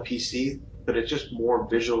on the PC, but it's just more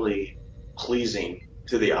visually pleasing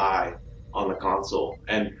to the eye on the console.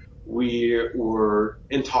 And we were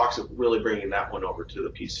in talks of really bringing that one over to the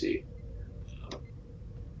PC.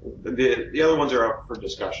 The other ones are up for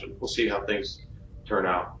discussion. We'll see how things turn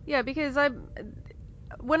out. Yeah, because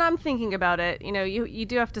when I'm thinking about it, you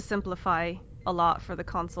do have to simplify a lot for the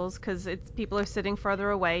consoles because people are sitting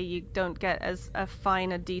further away. You don't get as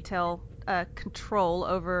fine a detail control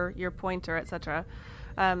over your pointer, etc.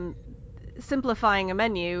 Simplifying a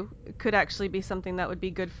menu could actually be something that would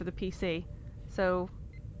be good for the PC. So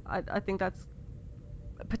I think that's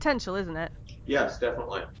a potential, isn't it? Yes,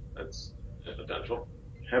 definitely. That's a potential.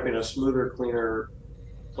 Having a smoother, cleaner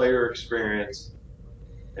player experience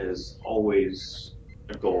is always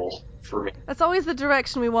a goal for me. That's always the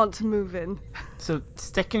direction we want to move in. So,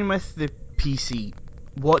 sticking with the PC,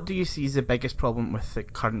 what do you see as the biggest problem with the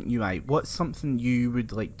current UI? What's something you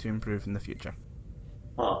would like to improve in the future?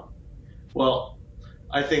 Well,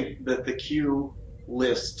 I think that the queue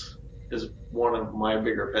list is one of my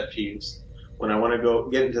bigger pet peeves. When I want to go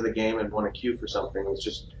get into the game and want to queue for something, it's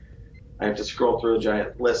just I have to scroll through a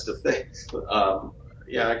giant list of things.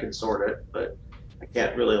 Yeah, I can sort it, but I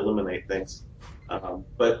can't really eliminate things.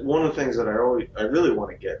 But one of the things that I really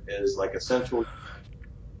want to get is like a central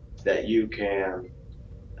that you can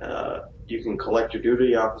collect your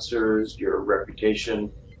duty officers, your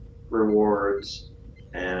reputation rewards,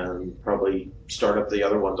 and probably start up the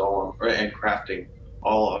other ones and crafting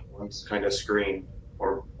all on one kind of screen,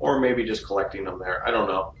 or maybe just collecting them there. I don't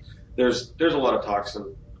know. There's a lot of talks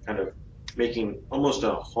and kind of making almost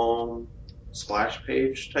a home splash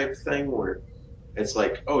page type thing where it's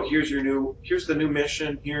like, oh, here's the new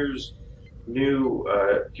mission, here's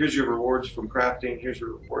your rewards from crafting, here's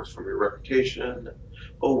your rewards from your reputation.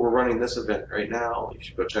 Oh, we're running this event right now, you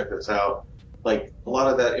should go check this out. like a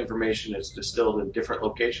lot of that information is distilled in different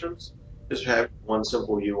locations. Just have one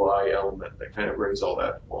simple UI element that kind of brings all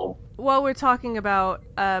that home. While we're talking about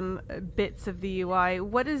bits of the UI,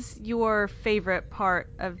 what is your favorite part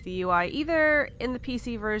of the UI, either in the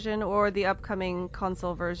PC version or the upcoming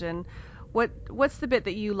console version? What's the bit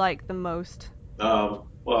that you like the most? Well,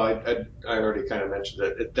 I already kind of mentioned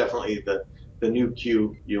it. It's definitely the new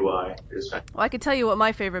Q UI is fantastic. Well, I could tell you what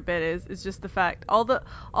my favorite bit is just the fact all the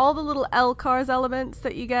little LCARS elements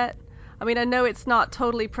that you get. I mean, I know it's not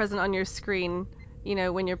totally present on your screen,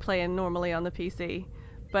 when you're playing normally on the PC,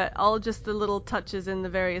 but all just the little touches in the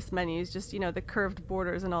various menus, just the curved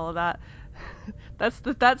borders and all of that. That's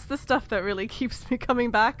the stuff that really keeps me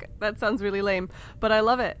coming back. That sounds really lame, but I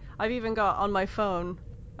love it. I've even got on my phone,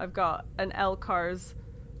 I've got an LCARS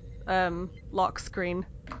lock screen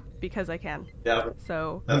because I can. Yeah.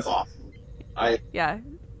 So that's awesome.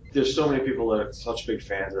 There's so many people that are such big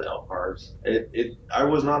fans of LCARS. I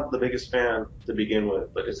was not the biggest fan to begin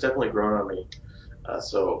with, but it's definitely grown on me.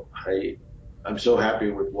 So I'm so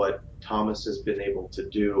happy with what Thomas has been able to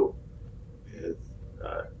do. With,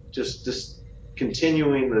 just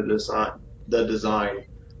continuing the design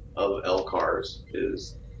of LCARS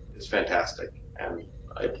is fantastic, and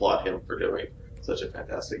I applaud him for doing such a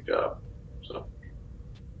fantastic job. So.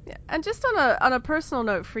 Yeah, and just on a personal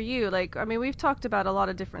note for you, we've talked about a lot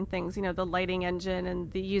of different things, the lighting engine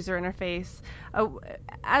and the user interface.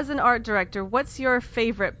 As an art director, what's your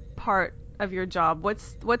favorite part of your job?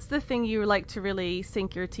 What's the thing you like to really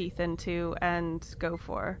sink your teeth into and go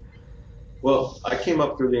for? Well, I came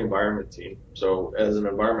up through the environment team. So as an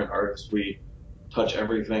environment artist, we touch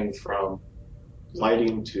everything from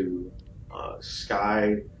lighting to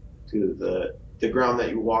sky to the ground that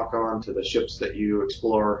you walk on to the ships that you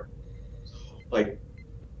explore. Like,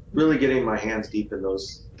 really getting my hands deep in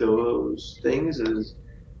those things is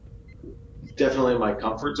definitely my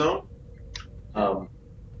comfort zone.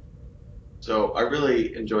 So I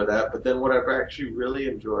really enjoy that. But then what I've actually really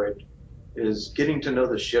enjoyed is getting to know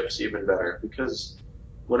the ships even better, because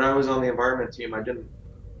when I was on the environment team, I didn't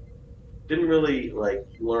really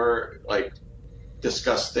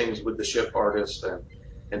discuss things with the ship artist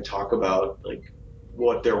and talk about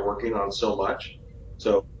what they're working on so much.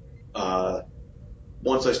 So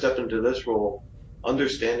once I stepped into this role,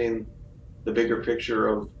 understanding the bigger picture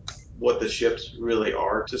of what the ships really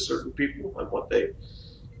are to certain people and what they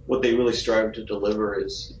really strive to deliver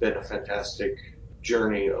has been a fantastic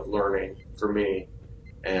journey of learning for me.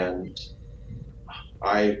 And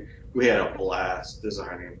we had a blast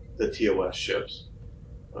designing the TOS ships.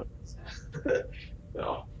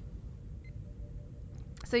 No.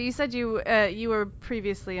 So you said you were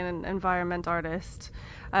previously an environment artist.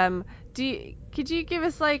 Could you give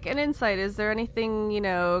us an insight? Is there anything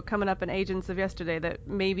coming up in Agents of Yesterday that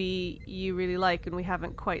maybe you really like and we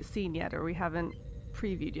haven't quite seen yet, or we haven't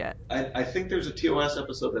previewed yet? I think there's a TOS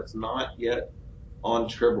episode that's not yet on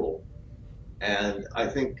Tribble, and I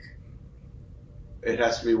think it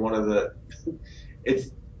has to be one of the.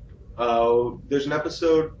 There's an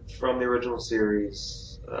episode from the original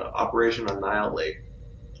series, Operation Annihilate,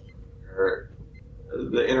 where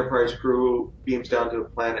the Enterprise crew beams down to a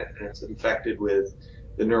planet and it's infected with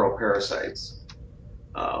the neuroparasites.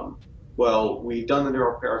 Well, we've done the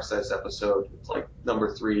neuroparasites episode. It's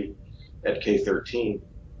number 3 at K13,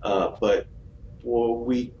 but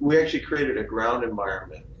we actually created a ground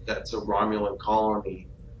environment that's a Romulan colony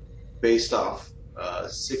based off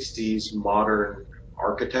 60s modern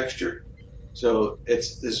architecture. So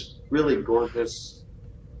it's this really gorgeous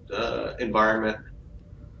environment.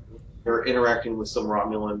 We're interacting with some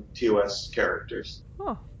Romulan TOS characters.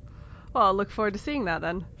 Oh, well, I'll look forward to seeing that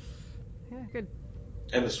then. Yeah, good.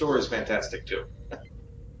 And the story is fantastic too.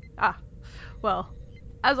 Well,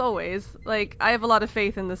 as always, I have a lot of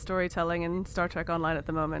faith in the storytelling in Star Trek Online at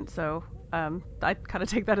the moment, so I kind of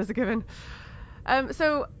take that as a given.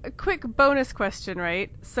 So a quick bonus question, right?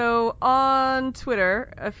 So on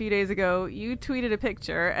Twitter a few days ago, you tweeted a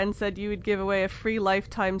picture and said you would give away a free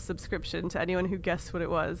lifetime subscription to anyone who guessed what it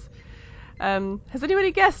was. Has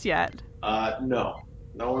anybody guessed yet? No.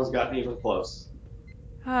 No one's gotten even close.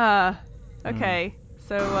 Okay.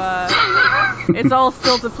 So it's all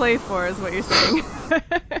still to play for, is what you're saying.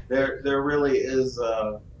 There really is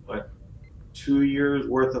 2 years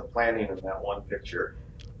worth of planning in that one picture.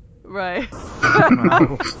 Right.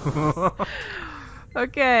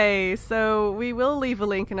 Okay, so we will leave a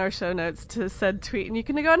link in our show notes to said tweet, and you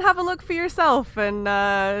can go and have a look for yourself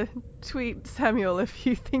and tweet Samuel if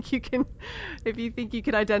you think you can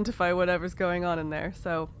identify whatever's going on in there.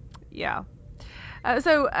 So, yeah.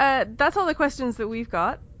 So that's all the questions that we've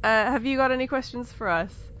got. Have you got any questions for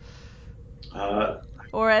us?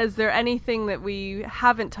 Or is there anything that we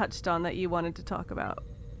haven't touched on that you wanted to talk about?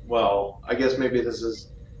 Well, I guess maybe this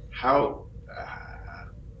is how...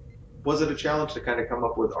 was it a challenge to kind of come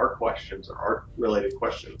up with art questions or art-related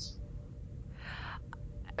questions?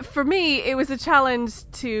 For me, it was a challenge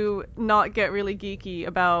to not get really geeky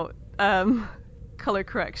about color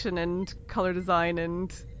correction and color design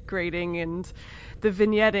and grading and the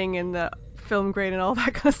vignetting and the film grade and all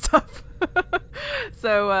that kind of stuff.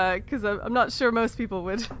 So, because I'm not sure most people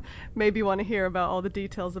would maybe want to hear about all the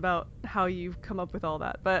details about how you've come up with all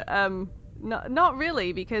that. But not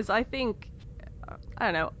really, because I think, I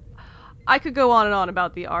don't know, I could go on and on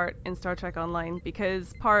about the art in Star Trek Online,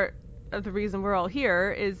 because part of the reason we're all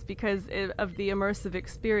here is because of the immersive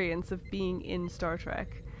experience of being in Star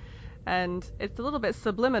Trek. And it's a little bit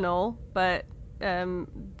subliminal, but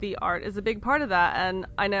the art is a big part of that. And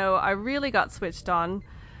I know I really got switched on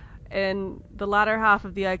in the latter half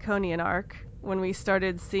of the Iconian arc, when we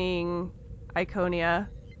started seeing Iconia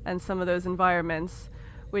and some of those environments,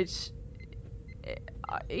 which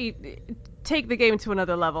take the game to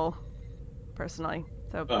another level, personally.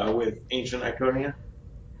 So with Ancient Iconia?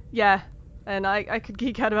 Yeah, and I could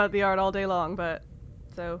geek out about the art all day long, but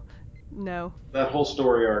so no. That whole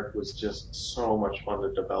story arc was just so much fun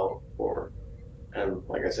to develop for, and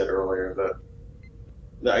like I said earlier,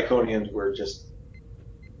 the Iconians were just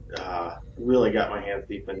really got my hands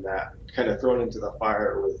deep in that, kind of thrown into the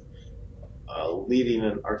fire with leading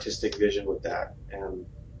an artistic vision with that, and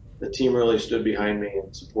the team really stood behind me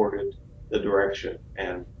and supported the direction.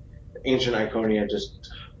 And Ancient Iconia,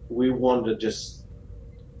 we wanted to just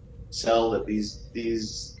sell that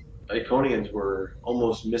these Iconians were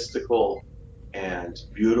almost mystical and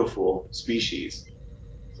beautiful species.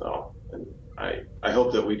 So, and I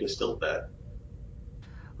hope that we distilled that.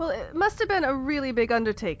 Well, it must have been a really big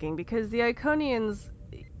undertaking, because the Iconians,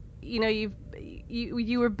 you know,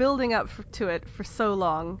 you were building up to it for so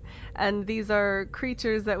long, and these are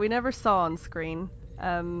creatures that we never saw on screen,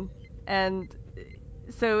 and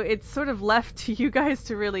so it's sort of left to you guys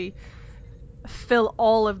to really fill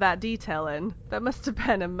all of that detail in. That must have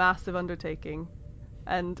been a massive undertaking,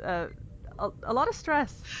 and a lot of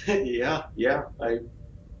stress. Yeah.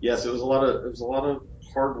 Yes, it was a lot of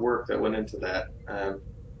hard work that went into that.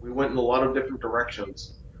 We went in a lot of different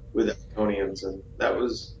directions with Iconians, and that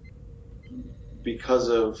was because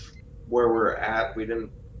of where we're at. We didn't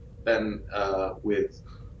then with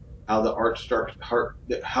how the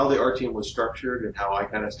how the art team was structured and how I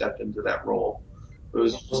kind of stepped into that role. It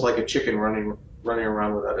was almost like a chicken running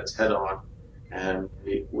around without its head on, and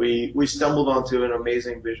we stumbled onto an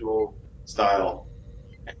amazing visual style,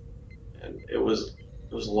 and it was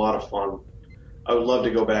a lot of fun. I would love to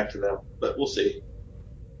go back to them, but we'll see.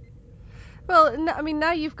 Well, I mean,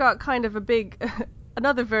 now you've got kind of a big,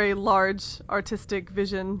 another very large artistic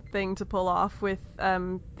vision thing to pull off with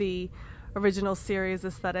the original series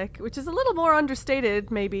aesthetic, which is a little more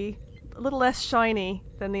understated, maybe a little less shiny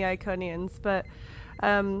than the Iconians. But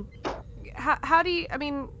how do you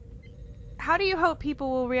hope people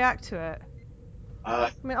will react to it?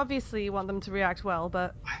 I mean, obviously you want them to react well,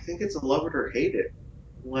 but I think it's a love it or hate it.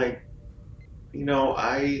 Like, you know,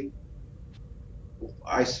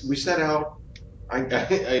 we set out.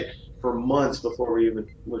 I for months before we even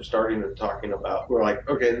were starting to talking about, we're like,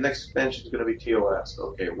 okay, the next expansion is going to be TOS.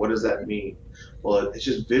 Okay, what does that mean? Well, it's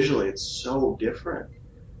just visually, it's so different,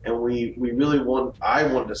 and I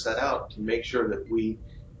wanted to set out to make sure that we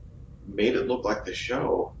made it look like the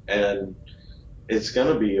show, and it's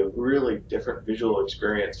going to be a really different visual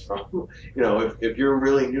experience from, you know, if you're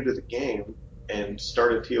really new to the game and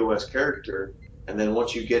start a TOS character, and then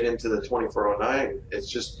once you get into the 2409, it's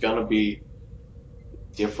just going to be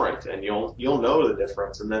different, and you'll know the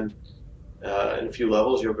difference, and then in a few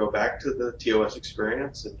levels you'll go back to the TOS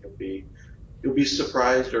experience, and you'll be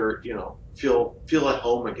surprised, or, you know, feel at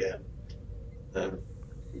home again, and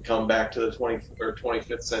come back to the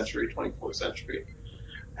 25th century, 24th century,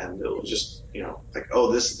 and it'll just, you know, like,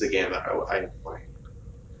 oh, this is the game that I play.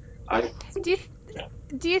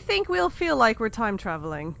 Do you think we'll feel like we're time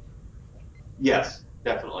traveling? Yes,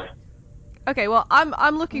 definitely. Okay, well,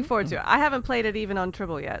 I'm looking forward to it. I haven't played it even on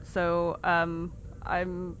Tribble yet, so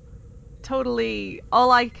I'm totally, all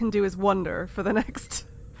I can do is wonder for the next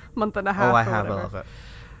month and a half. Oh, I have, I love it.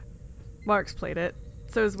 Mark's played it,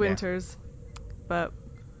 so is Winters, but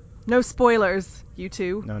no spoilers, you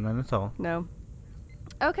two. No, none at all. No.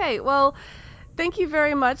 Okay, well, thank you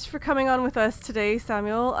very much for coming on with us today,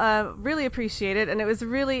 Samuel. Really appreciate it, and it was a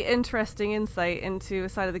really interesting insight into a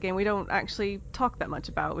side of the game we don't actually talk that much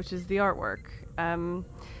about, which is the artwork.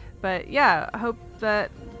 But yeah, I hope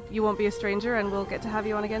that you won't be a stranger, and we'll get to have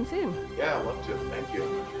you on again soon. Yeah, I'd love to. Thank you.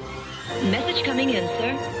 Message coming in,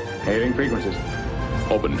 sir. Hailing frequencies.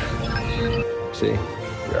 Open. See,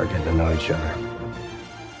 we are getting to know each other.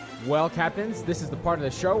 Well, Captains, this is the part of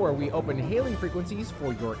the show where we open hailing frequencies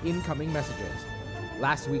for your incoming messages.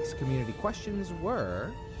 Last week's community questions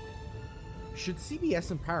were: should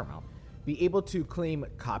CBS and Paramount be able to claim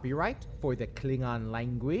copyright for the Klingon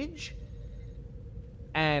language?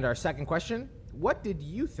 And our second question: what did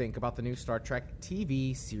you think about the new Star Trek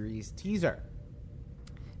TV series teaser?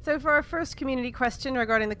 So for our first community question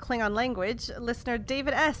regarding the Klingon language, listener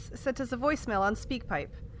David S. sent us a voicemail on SpeakPipe.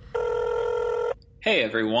 Hey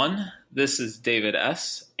everyone, this is David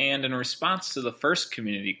S., and in response to the first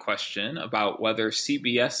community question about whether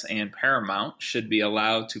CBS and Paramount should be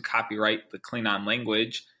allowed to copyright the Klingon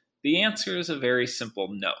language, the answer is a very simple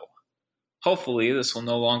no. Hopefully this will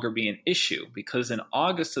no longer be an issue, because in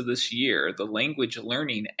August of this year, the language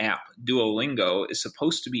learning app Duolingo is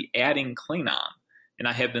supposed to be adding Klingon, and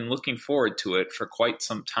I have been looking forward to it for quite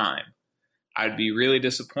some time. I'd be really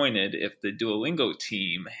disappointed if the Duolingo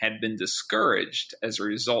team had been discouraged as a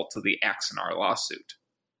result of the Axanar lawsuit.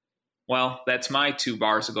 Well, that's my 2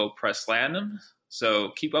 bars ago press latinum, so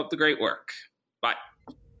keep up the great work. Bye.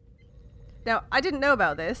 Now, I didn't know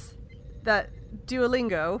about this, that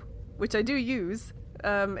Duolingo, which I do use,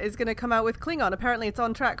 is going to come out with Klingon. Apparently it's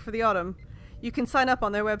on track for the autumn. You can sign up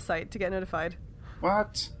on their website to get notified.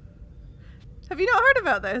 What? Have you not heard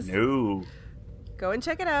about this? No. Go and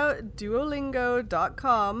check it out,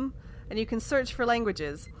 duolingo.com, and you can search for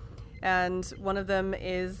languages. And one of them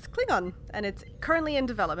is Klingon, and it's currently in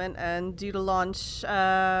development and due to launch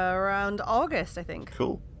around August, I think.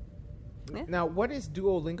 Cool. Yeah. Now, what is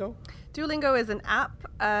Duolingo? Duolingo is an app.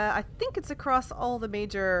 I think it's across all the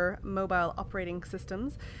major mobile operating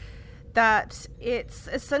systems. That it's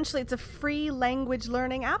a free language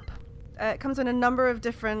learning app. It comes in a number of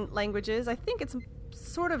different languages. I think it's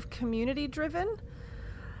sort of community driven,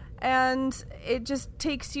 and it just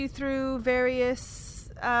takes you through various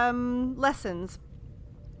lessons,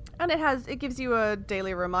 and it gives you a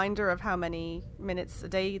daily reminder of how many minutes a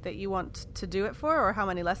day that you want to do it for, or how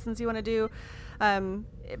many lessons you want to do.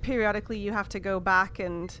 Periodically you have to go back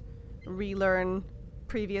and relearn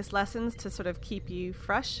previous lessons to sort of keep you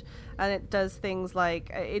fresh, and it does things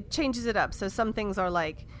like it changes it up. So some things are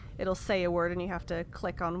like it'll say a word and you have to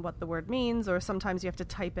click on what the word means, or sometimes you have to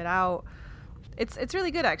type it out. It's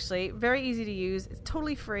really good, actually. Very easy to use. It's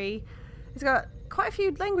totally free. It's got quite a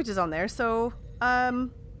few languages on there. So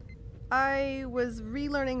I was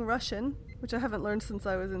relearning Russian, which I haven't learned since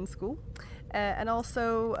I was in school, and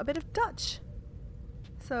also a bit of Dutch.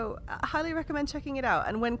 So I highly recommend checking it out.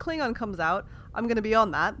 And when Klingon comes out, I'm going to be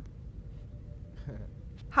on that.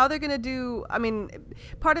 How they're going to do, I mean,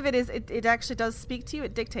 part of it is it actually does speak to you.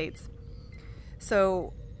 It dictates.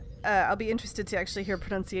 So I'll be interested to actually hear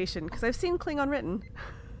pronunciation, because I've seen Klingon written,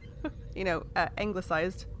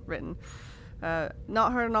 anglicized written.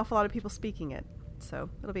 Not heard an awful lot of people speaking it. So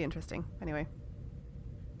it'll be interesting. Anyway.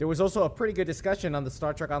 There was also a pretty good discussion on the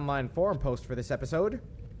Star Trek Online forum post for this episode.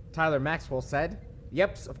 Tyler Maxwell said,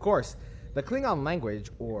 "Yep, of course. The Klingon language,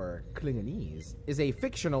 or Klingonese, is a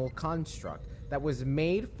fictional construct that was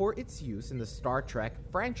made for its use in the Star Trek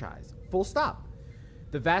franchise. Full stop.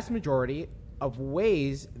 The vast majority of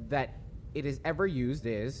ways that it is ever used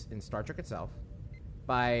is, in Star Trek itself,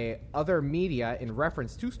 by other media in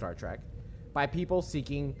reference to Star Trek, by people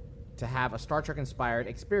seeking to have a Star Trek-inspired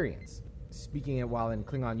experience, speaking it while in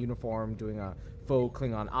Klingon uniform, doing a faux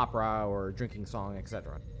Klingon opera, or drinking song,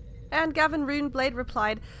 etc." And Gavin Runeblade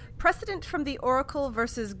replied, "Precedent from the Oracle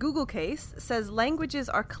versus Google case says languages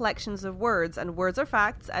are collections of words, and words are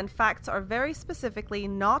facts, and facts are very specifically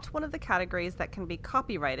not one of the categories that can be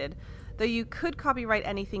copyrighted, though you could copyright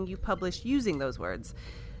anything you publish using those words.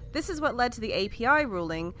 This is what led to the API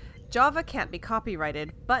ruling. Java can't be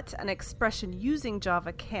copyrighted, but an expression using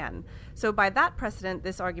Java can. So by that precedent,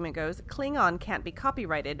 this argument goes, Klingon can't be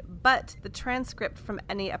copyrighted, but the transcript from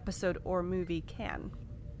any episode or movie can."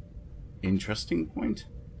 Interesting point.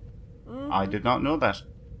 Mm-hmm. I did not know that.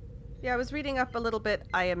 Yeah, I was reading up a little bit.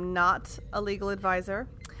 I am not a legal advisor,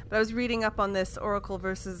 but I was reading up on this Oracle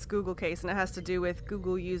versus Google case, and it has to do with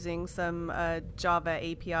Google using some Java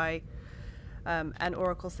API, and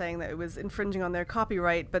Oracle saying that it was infringing on their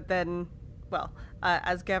copyright. But then, well,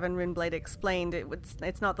 as Gavin Runeblade explained,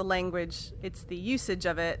 it's not the language, it's the usage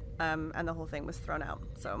of it, and the whole thing was thrown out.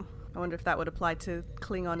 So I wonder if that would apply to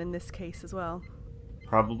Klingon in this case as well.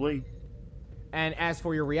 Probably. And as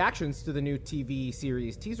for your reactions to the new TV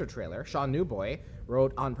series teaser trailer, Sean Newboy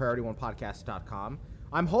wrote on PriorityOnePodcast.com,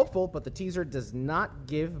 "I'm hopeful, but the teaser does not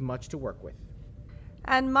give much to work with."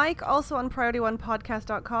 And Mike, also on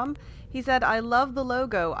PriorityOnePodcast.com, he said, I love the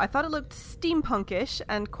logo. I thought it looked steampunkish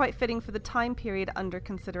and quite fitting for the time period under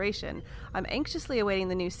consideration. I'm anxiously awaiting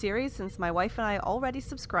the new series since my wife and I already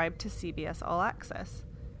subscribed to CBS All Access,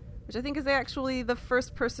 which I think is actually the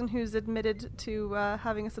first person who's admitted to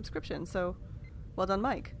having a subscription. So, well done,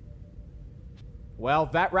 Mike. Well,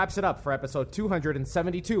 that wraps it up for episode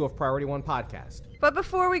 272 of Priority One Podcast. But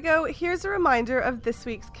before we go, here's a reminder of this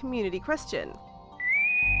week's community question.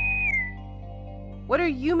 What are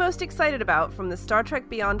you most excited about from the Star Trek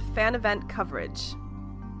Beyond fan event coverage?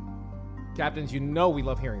 Captains, you know we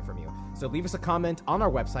love hearing from you. So leave us a comment on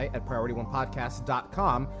our website at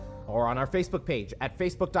PriorityOnePodcast.com or on our Facebook page at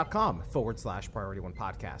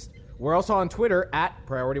Facebook.com/PriorityOnePodcast. We're also on Twitter at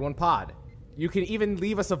PriorityOnePod. You can even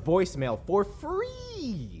leave us a voicemail for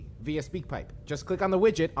free via SpeakPipe. Just click on the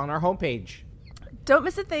widget on our homepage. Don't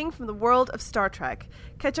miss a thing from the world of Star Trek.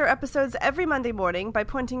 Catch our episodes every Monday morning by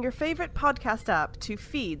pointing your favorite podcast app to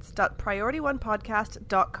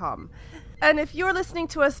feeds.PriorityOnePodcast.com. And if you're listening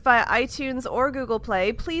to us via iTunes or Google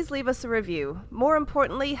Play, please leave us a review. More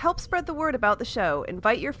importantly, help spread the word about the show.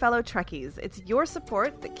 Invite your fellow Trekkies. It's your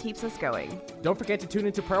support that keeps us going. Don't forget to tune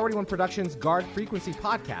into Priority One Productions' Guard Frequency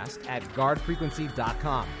podcast at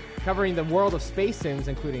guardfrequency.com, covering the world of space sims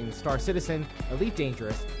including Star Citizen, Elite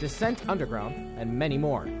Dangerous, Descent Underground, and many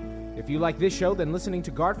more. If you like this show, then listening to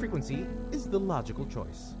Guard Frequency is the logical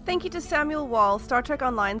choice. Thank you to Samuel Wall, Star Trek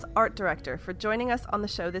Online's art director, for joining us on the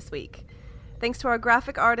show this week. Thanks to our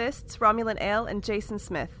graphic artists, Romulan Ale and Jason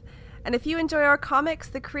Smith. And if you enjoy our comics,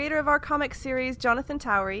 the creator of our comic series, Jonathan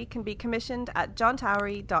Towery, can be commissioned at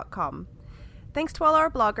johntowery.com. Thanks to all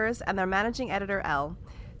our bloggers and their managing editor, Elle.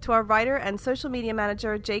 To our writer and social media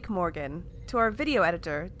manager, Jake Morgan. To our video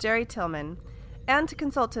editor, Jerry Tillman. And to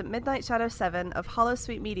consultant Midnight Shadow 7 of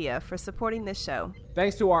Holosuite Media for supporting this show.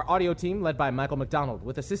 Thanks to our audio team led by Michael McDonald,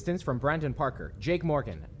 with assistance from Brandon Parker, Jake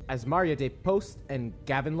Morgan, Asmaria De Post, and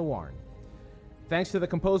Gavin Lewarn. Thanks to the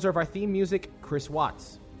composer of our theme music, Chris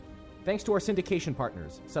Watts. Thanks to our syndication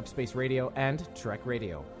partners, Subspace Radio and Trek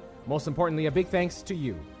Radio. Most importantly, a big thanks to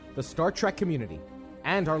you, the Star Trek community,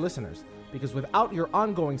 and our listeners, because without your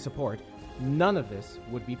ongoing support, none of this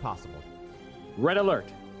would be possible. Red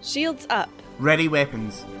alert. Shields up. Ready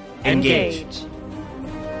weapons. Engage.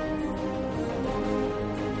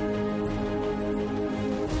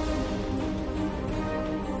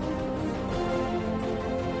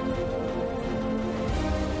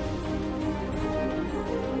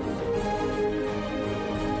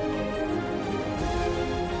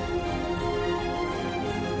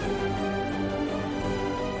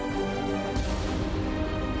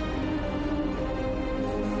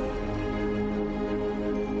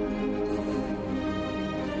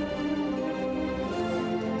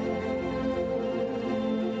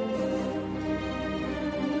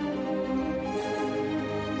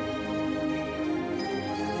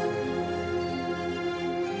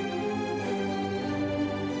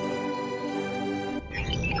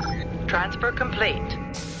 Transfer complete.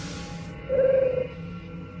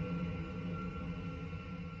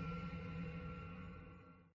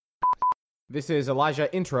 This is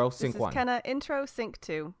Elijah Intro, Sync 1. This is Kenna Intro, Sync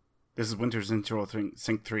 2. This is Winter's Intro,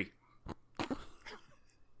 Sync 3.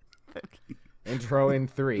 Intro in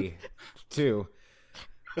 3, 2.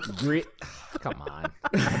 Come on.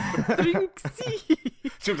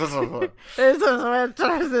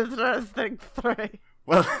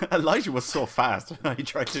 Well, Elijah was so fast. I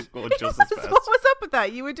tried to go just as fast. What was up with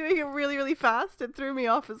that? You were doing it really, really fast. It threw me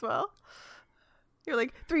off as well. You're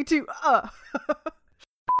like, 3, 2,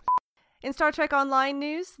 In Star Trek Online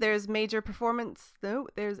news, there's a major performance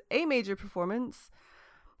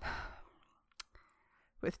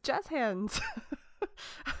with jazz hands.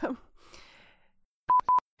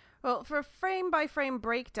 Well, for a frame-by-frame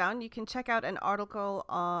breakdown, you can check out an article.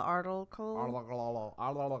 How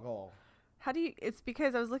do you? It's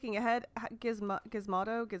because I was looking ahead.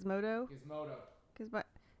 Gizmodo.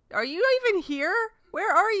 Are you even here?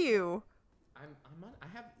 Where are you?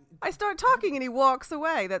 I start talking and he walks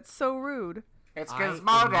away. That's so rude. It's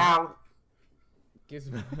Gizmodo. It's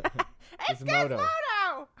Gizmodo.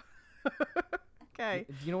 Okay.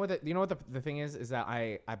 You know what the thing is that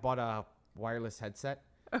I bought a wireless headset,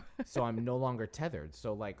 so I'm no longer tethered.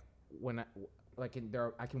 So like when I can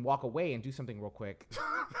walk away and do something real quick.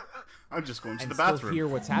 I'm just going to the still bathroom. Hear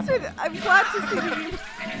what's happening. I'm glad to see you.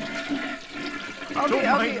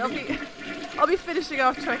 I'll be finishing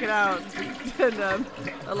off Trek It Out, and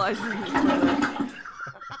Elijah's in the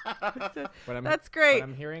toilet. That's great. But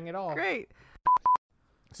I'm hearing it all. Great.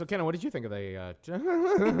 So, Kenna, what did you think of the?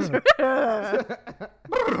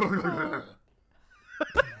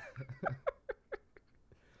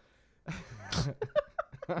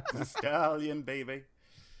 The stallion, baby.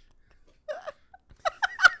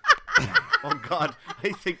 Oh God,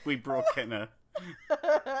 I think we broke Kenna.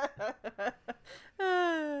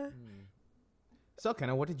 So,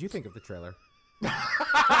 Kenna, what did you think of the trailer?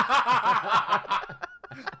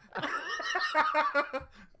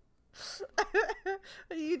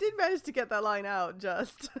 You did manage to get that line out,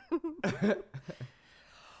 just.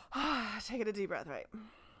 Taking a deep breath, right?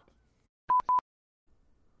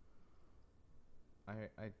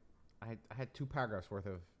 I had 2 paragraphs worth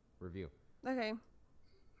of review. Okay.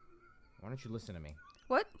 Why don't you listen to me?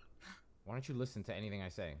 What? Why don't you listen to anything I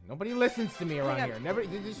say? Nobody listens to me around here. Never.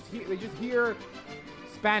 They just hear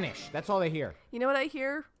Spanish. That's all they hear. You know what I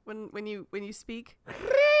hear when you speak? Arriba,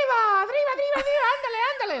 ándale,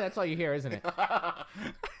 ándale. That's all you hear, isn't it?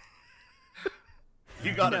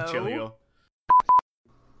 You got it, Chilio.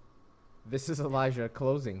 This is Elijah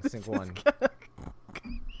closing Sync 1.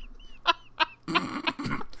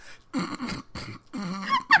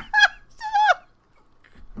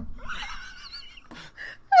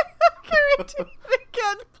 Do it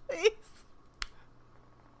again, please.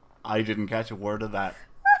 I didn't catch a word of that.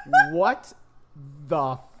 What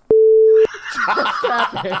the just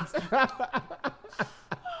happened?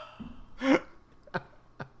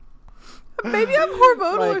 Maybe I'm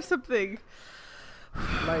hormonal or something.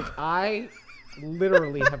 Like, I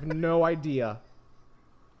literally have no idea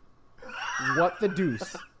what the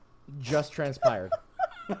deuce just transpired.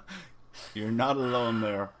 You're not alone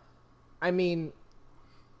there. I mean,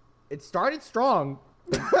 it started strong.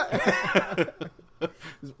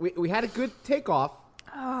 we had a good takeoff.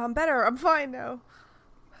 Oh, I'm better. I'm fine now.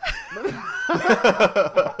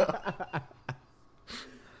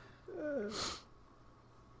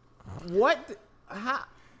 What? How?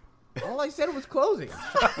 All I said was closing.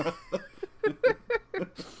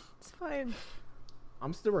 It's fine.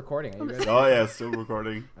 I'm still recording. Are you ready? Oh yeah, still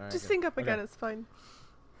recording. Right, Just good. sync up again. Okay. It's fine.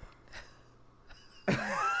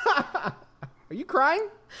 Are you crying?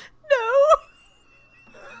 No.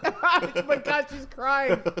 Oh my God, she's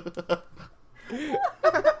crying.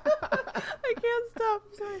 I can't stop.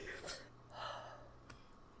 Sorry.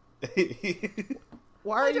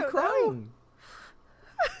 Why are you crying?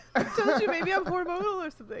 I told you maybe I'm hormonal or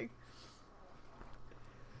something.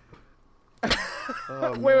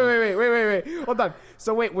 Wait. Hold on.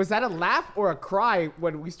 So wait, was that a laugh or a cry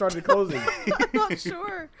when we started closing? I'm not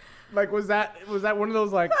sure. Like, was that one of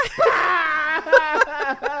those like,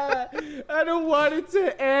 I don't want it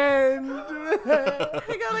to end.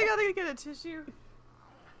 I gotta get a tissue.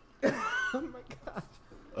 Oh my God.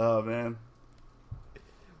 Oh man.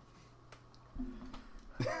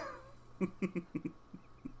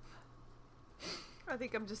 I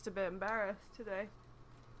think I'm just a bit embarrassed today.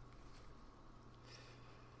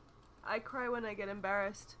 I cry when I get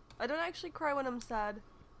embarrassed. I don't actually cry when I'm sad.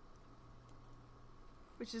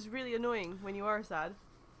 Which is really annoying when you are sad.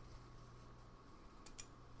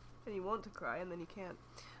 And you want to cry and then you can't.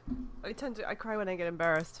 I cry when I get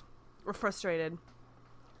embarrassed. Or frustrated.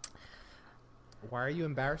 Why are you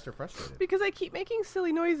embarrassed or frustrated? Because I keep making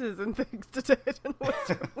silly noises and things today. I don't know what's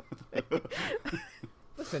wrong with me.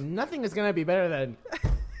 Listen, nothing is gonna be better than.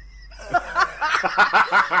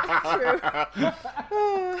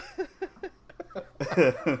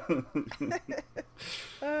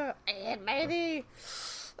 I hit my knee.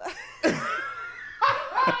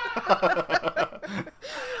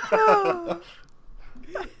 I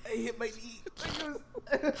hit my knee.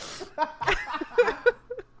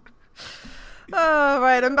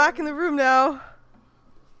 Right, I'm back in the room now.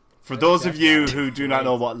 For those of you who do not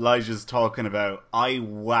know what Elijah's talking about, I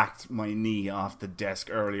whacked my knee off the desk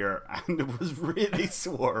earlier and it was really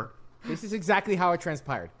sore. This is exactly how it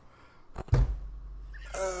transpired.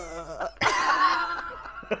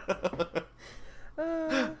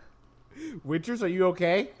 Winters, are you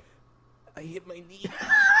okay? I hit my knee.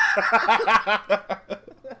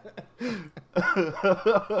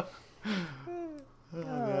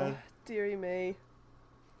 Dearie me.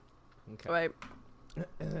 Okay. Right.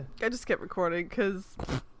 I just kept recording because.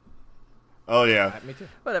 Oh yeah. Me too.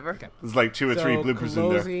 Whatever. Okay. There's like 2 or 3 bloopers in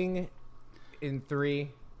there. Closing in 3.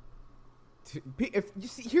 If you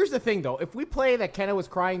see, here's the thing though, if we play that Kenna was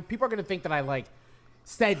crying, people are gonna think that I like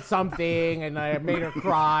said something and I made her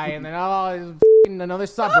cry, and then it's another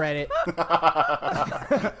subreddit.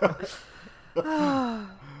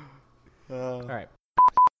 All right.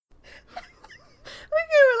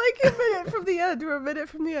 Okay, we're like a minute from the end. We're a minute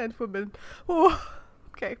from the end, woman. Oh,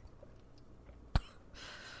 okay.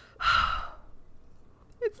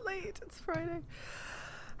 It's late. It's Friday.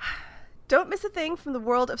 Don't miss a thing from the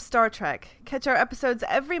world of Star Trek. Catch our episodes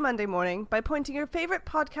every Monday morning by pointing your favorite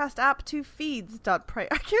podcast app to feeds.pri.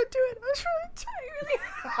 I can't do it. I was trying really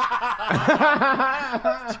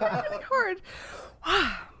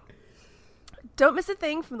hard. Don't miss a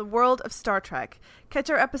thing from the world of Star Trek. Catch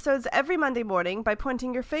our episodes every Monday morning by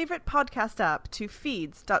pointing your favorite podcast app to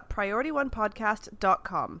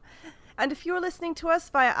feeds.priorityonepodcast.com. And if you're listening to us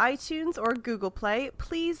via iTunes or Google Play,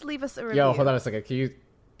 please leave us a review. Yo, hold on a second. Can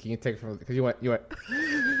you take it from? Because you went. I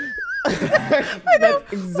know.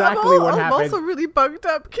 That's exactly what happened. I'm also really bugged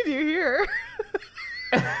up. Can you hear?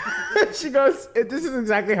 She goes. This is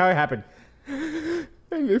exactly how it happened. And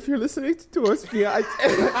if you're listening to us via.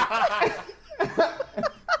 God,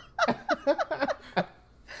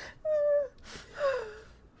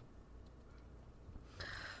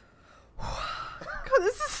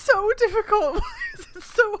 this is so difficult. Why is it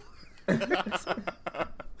so hard?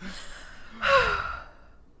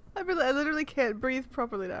 I literally can't breathe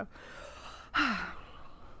properly now.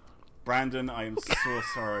 Brandon, I am so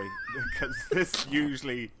sorry because this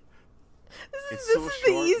usually this is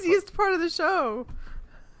the easiest part of the show.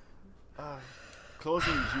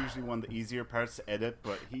 Closing is usually one of the easier parts to edit,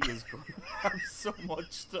 but he is going to have so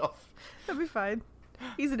much stuff. He'll be fine.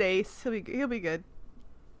 He's an ace. He'll be good.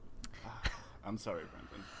 I'm sorry,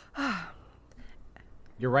 Brandon.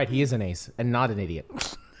 You're right. He is an ace and not an idiot.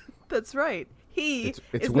 That's right. He it's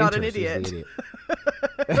is not an Winters idiot.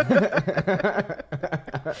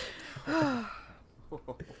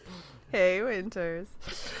 Hey, Winters.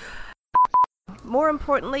 More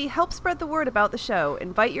importantly, help spread the word about the show.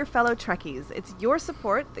 Invite your fellow Trekkies. It's your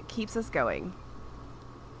support that keeps us going.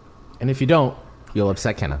 And if you don't, you'll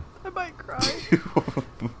upset Kenna. I might cry.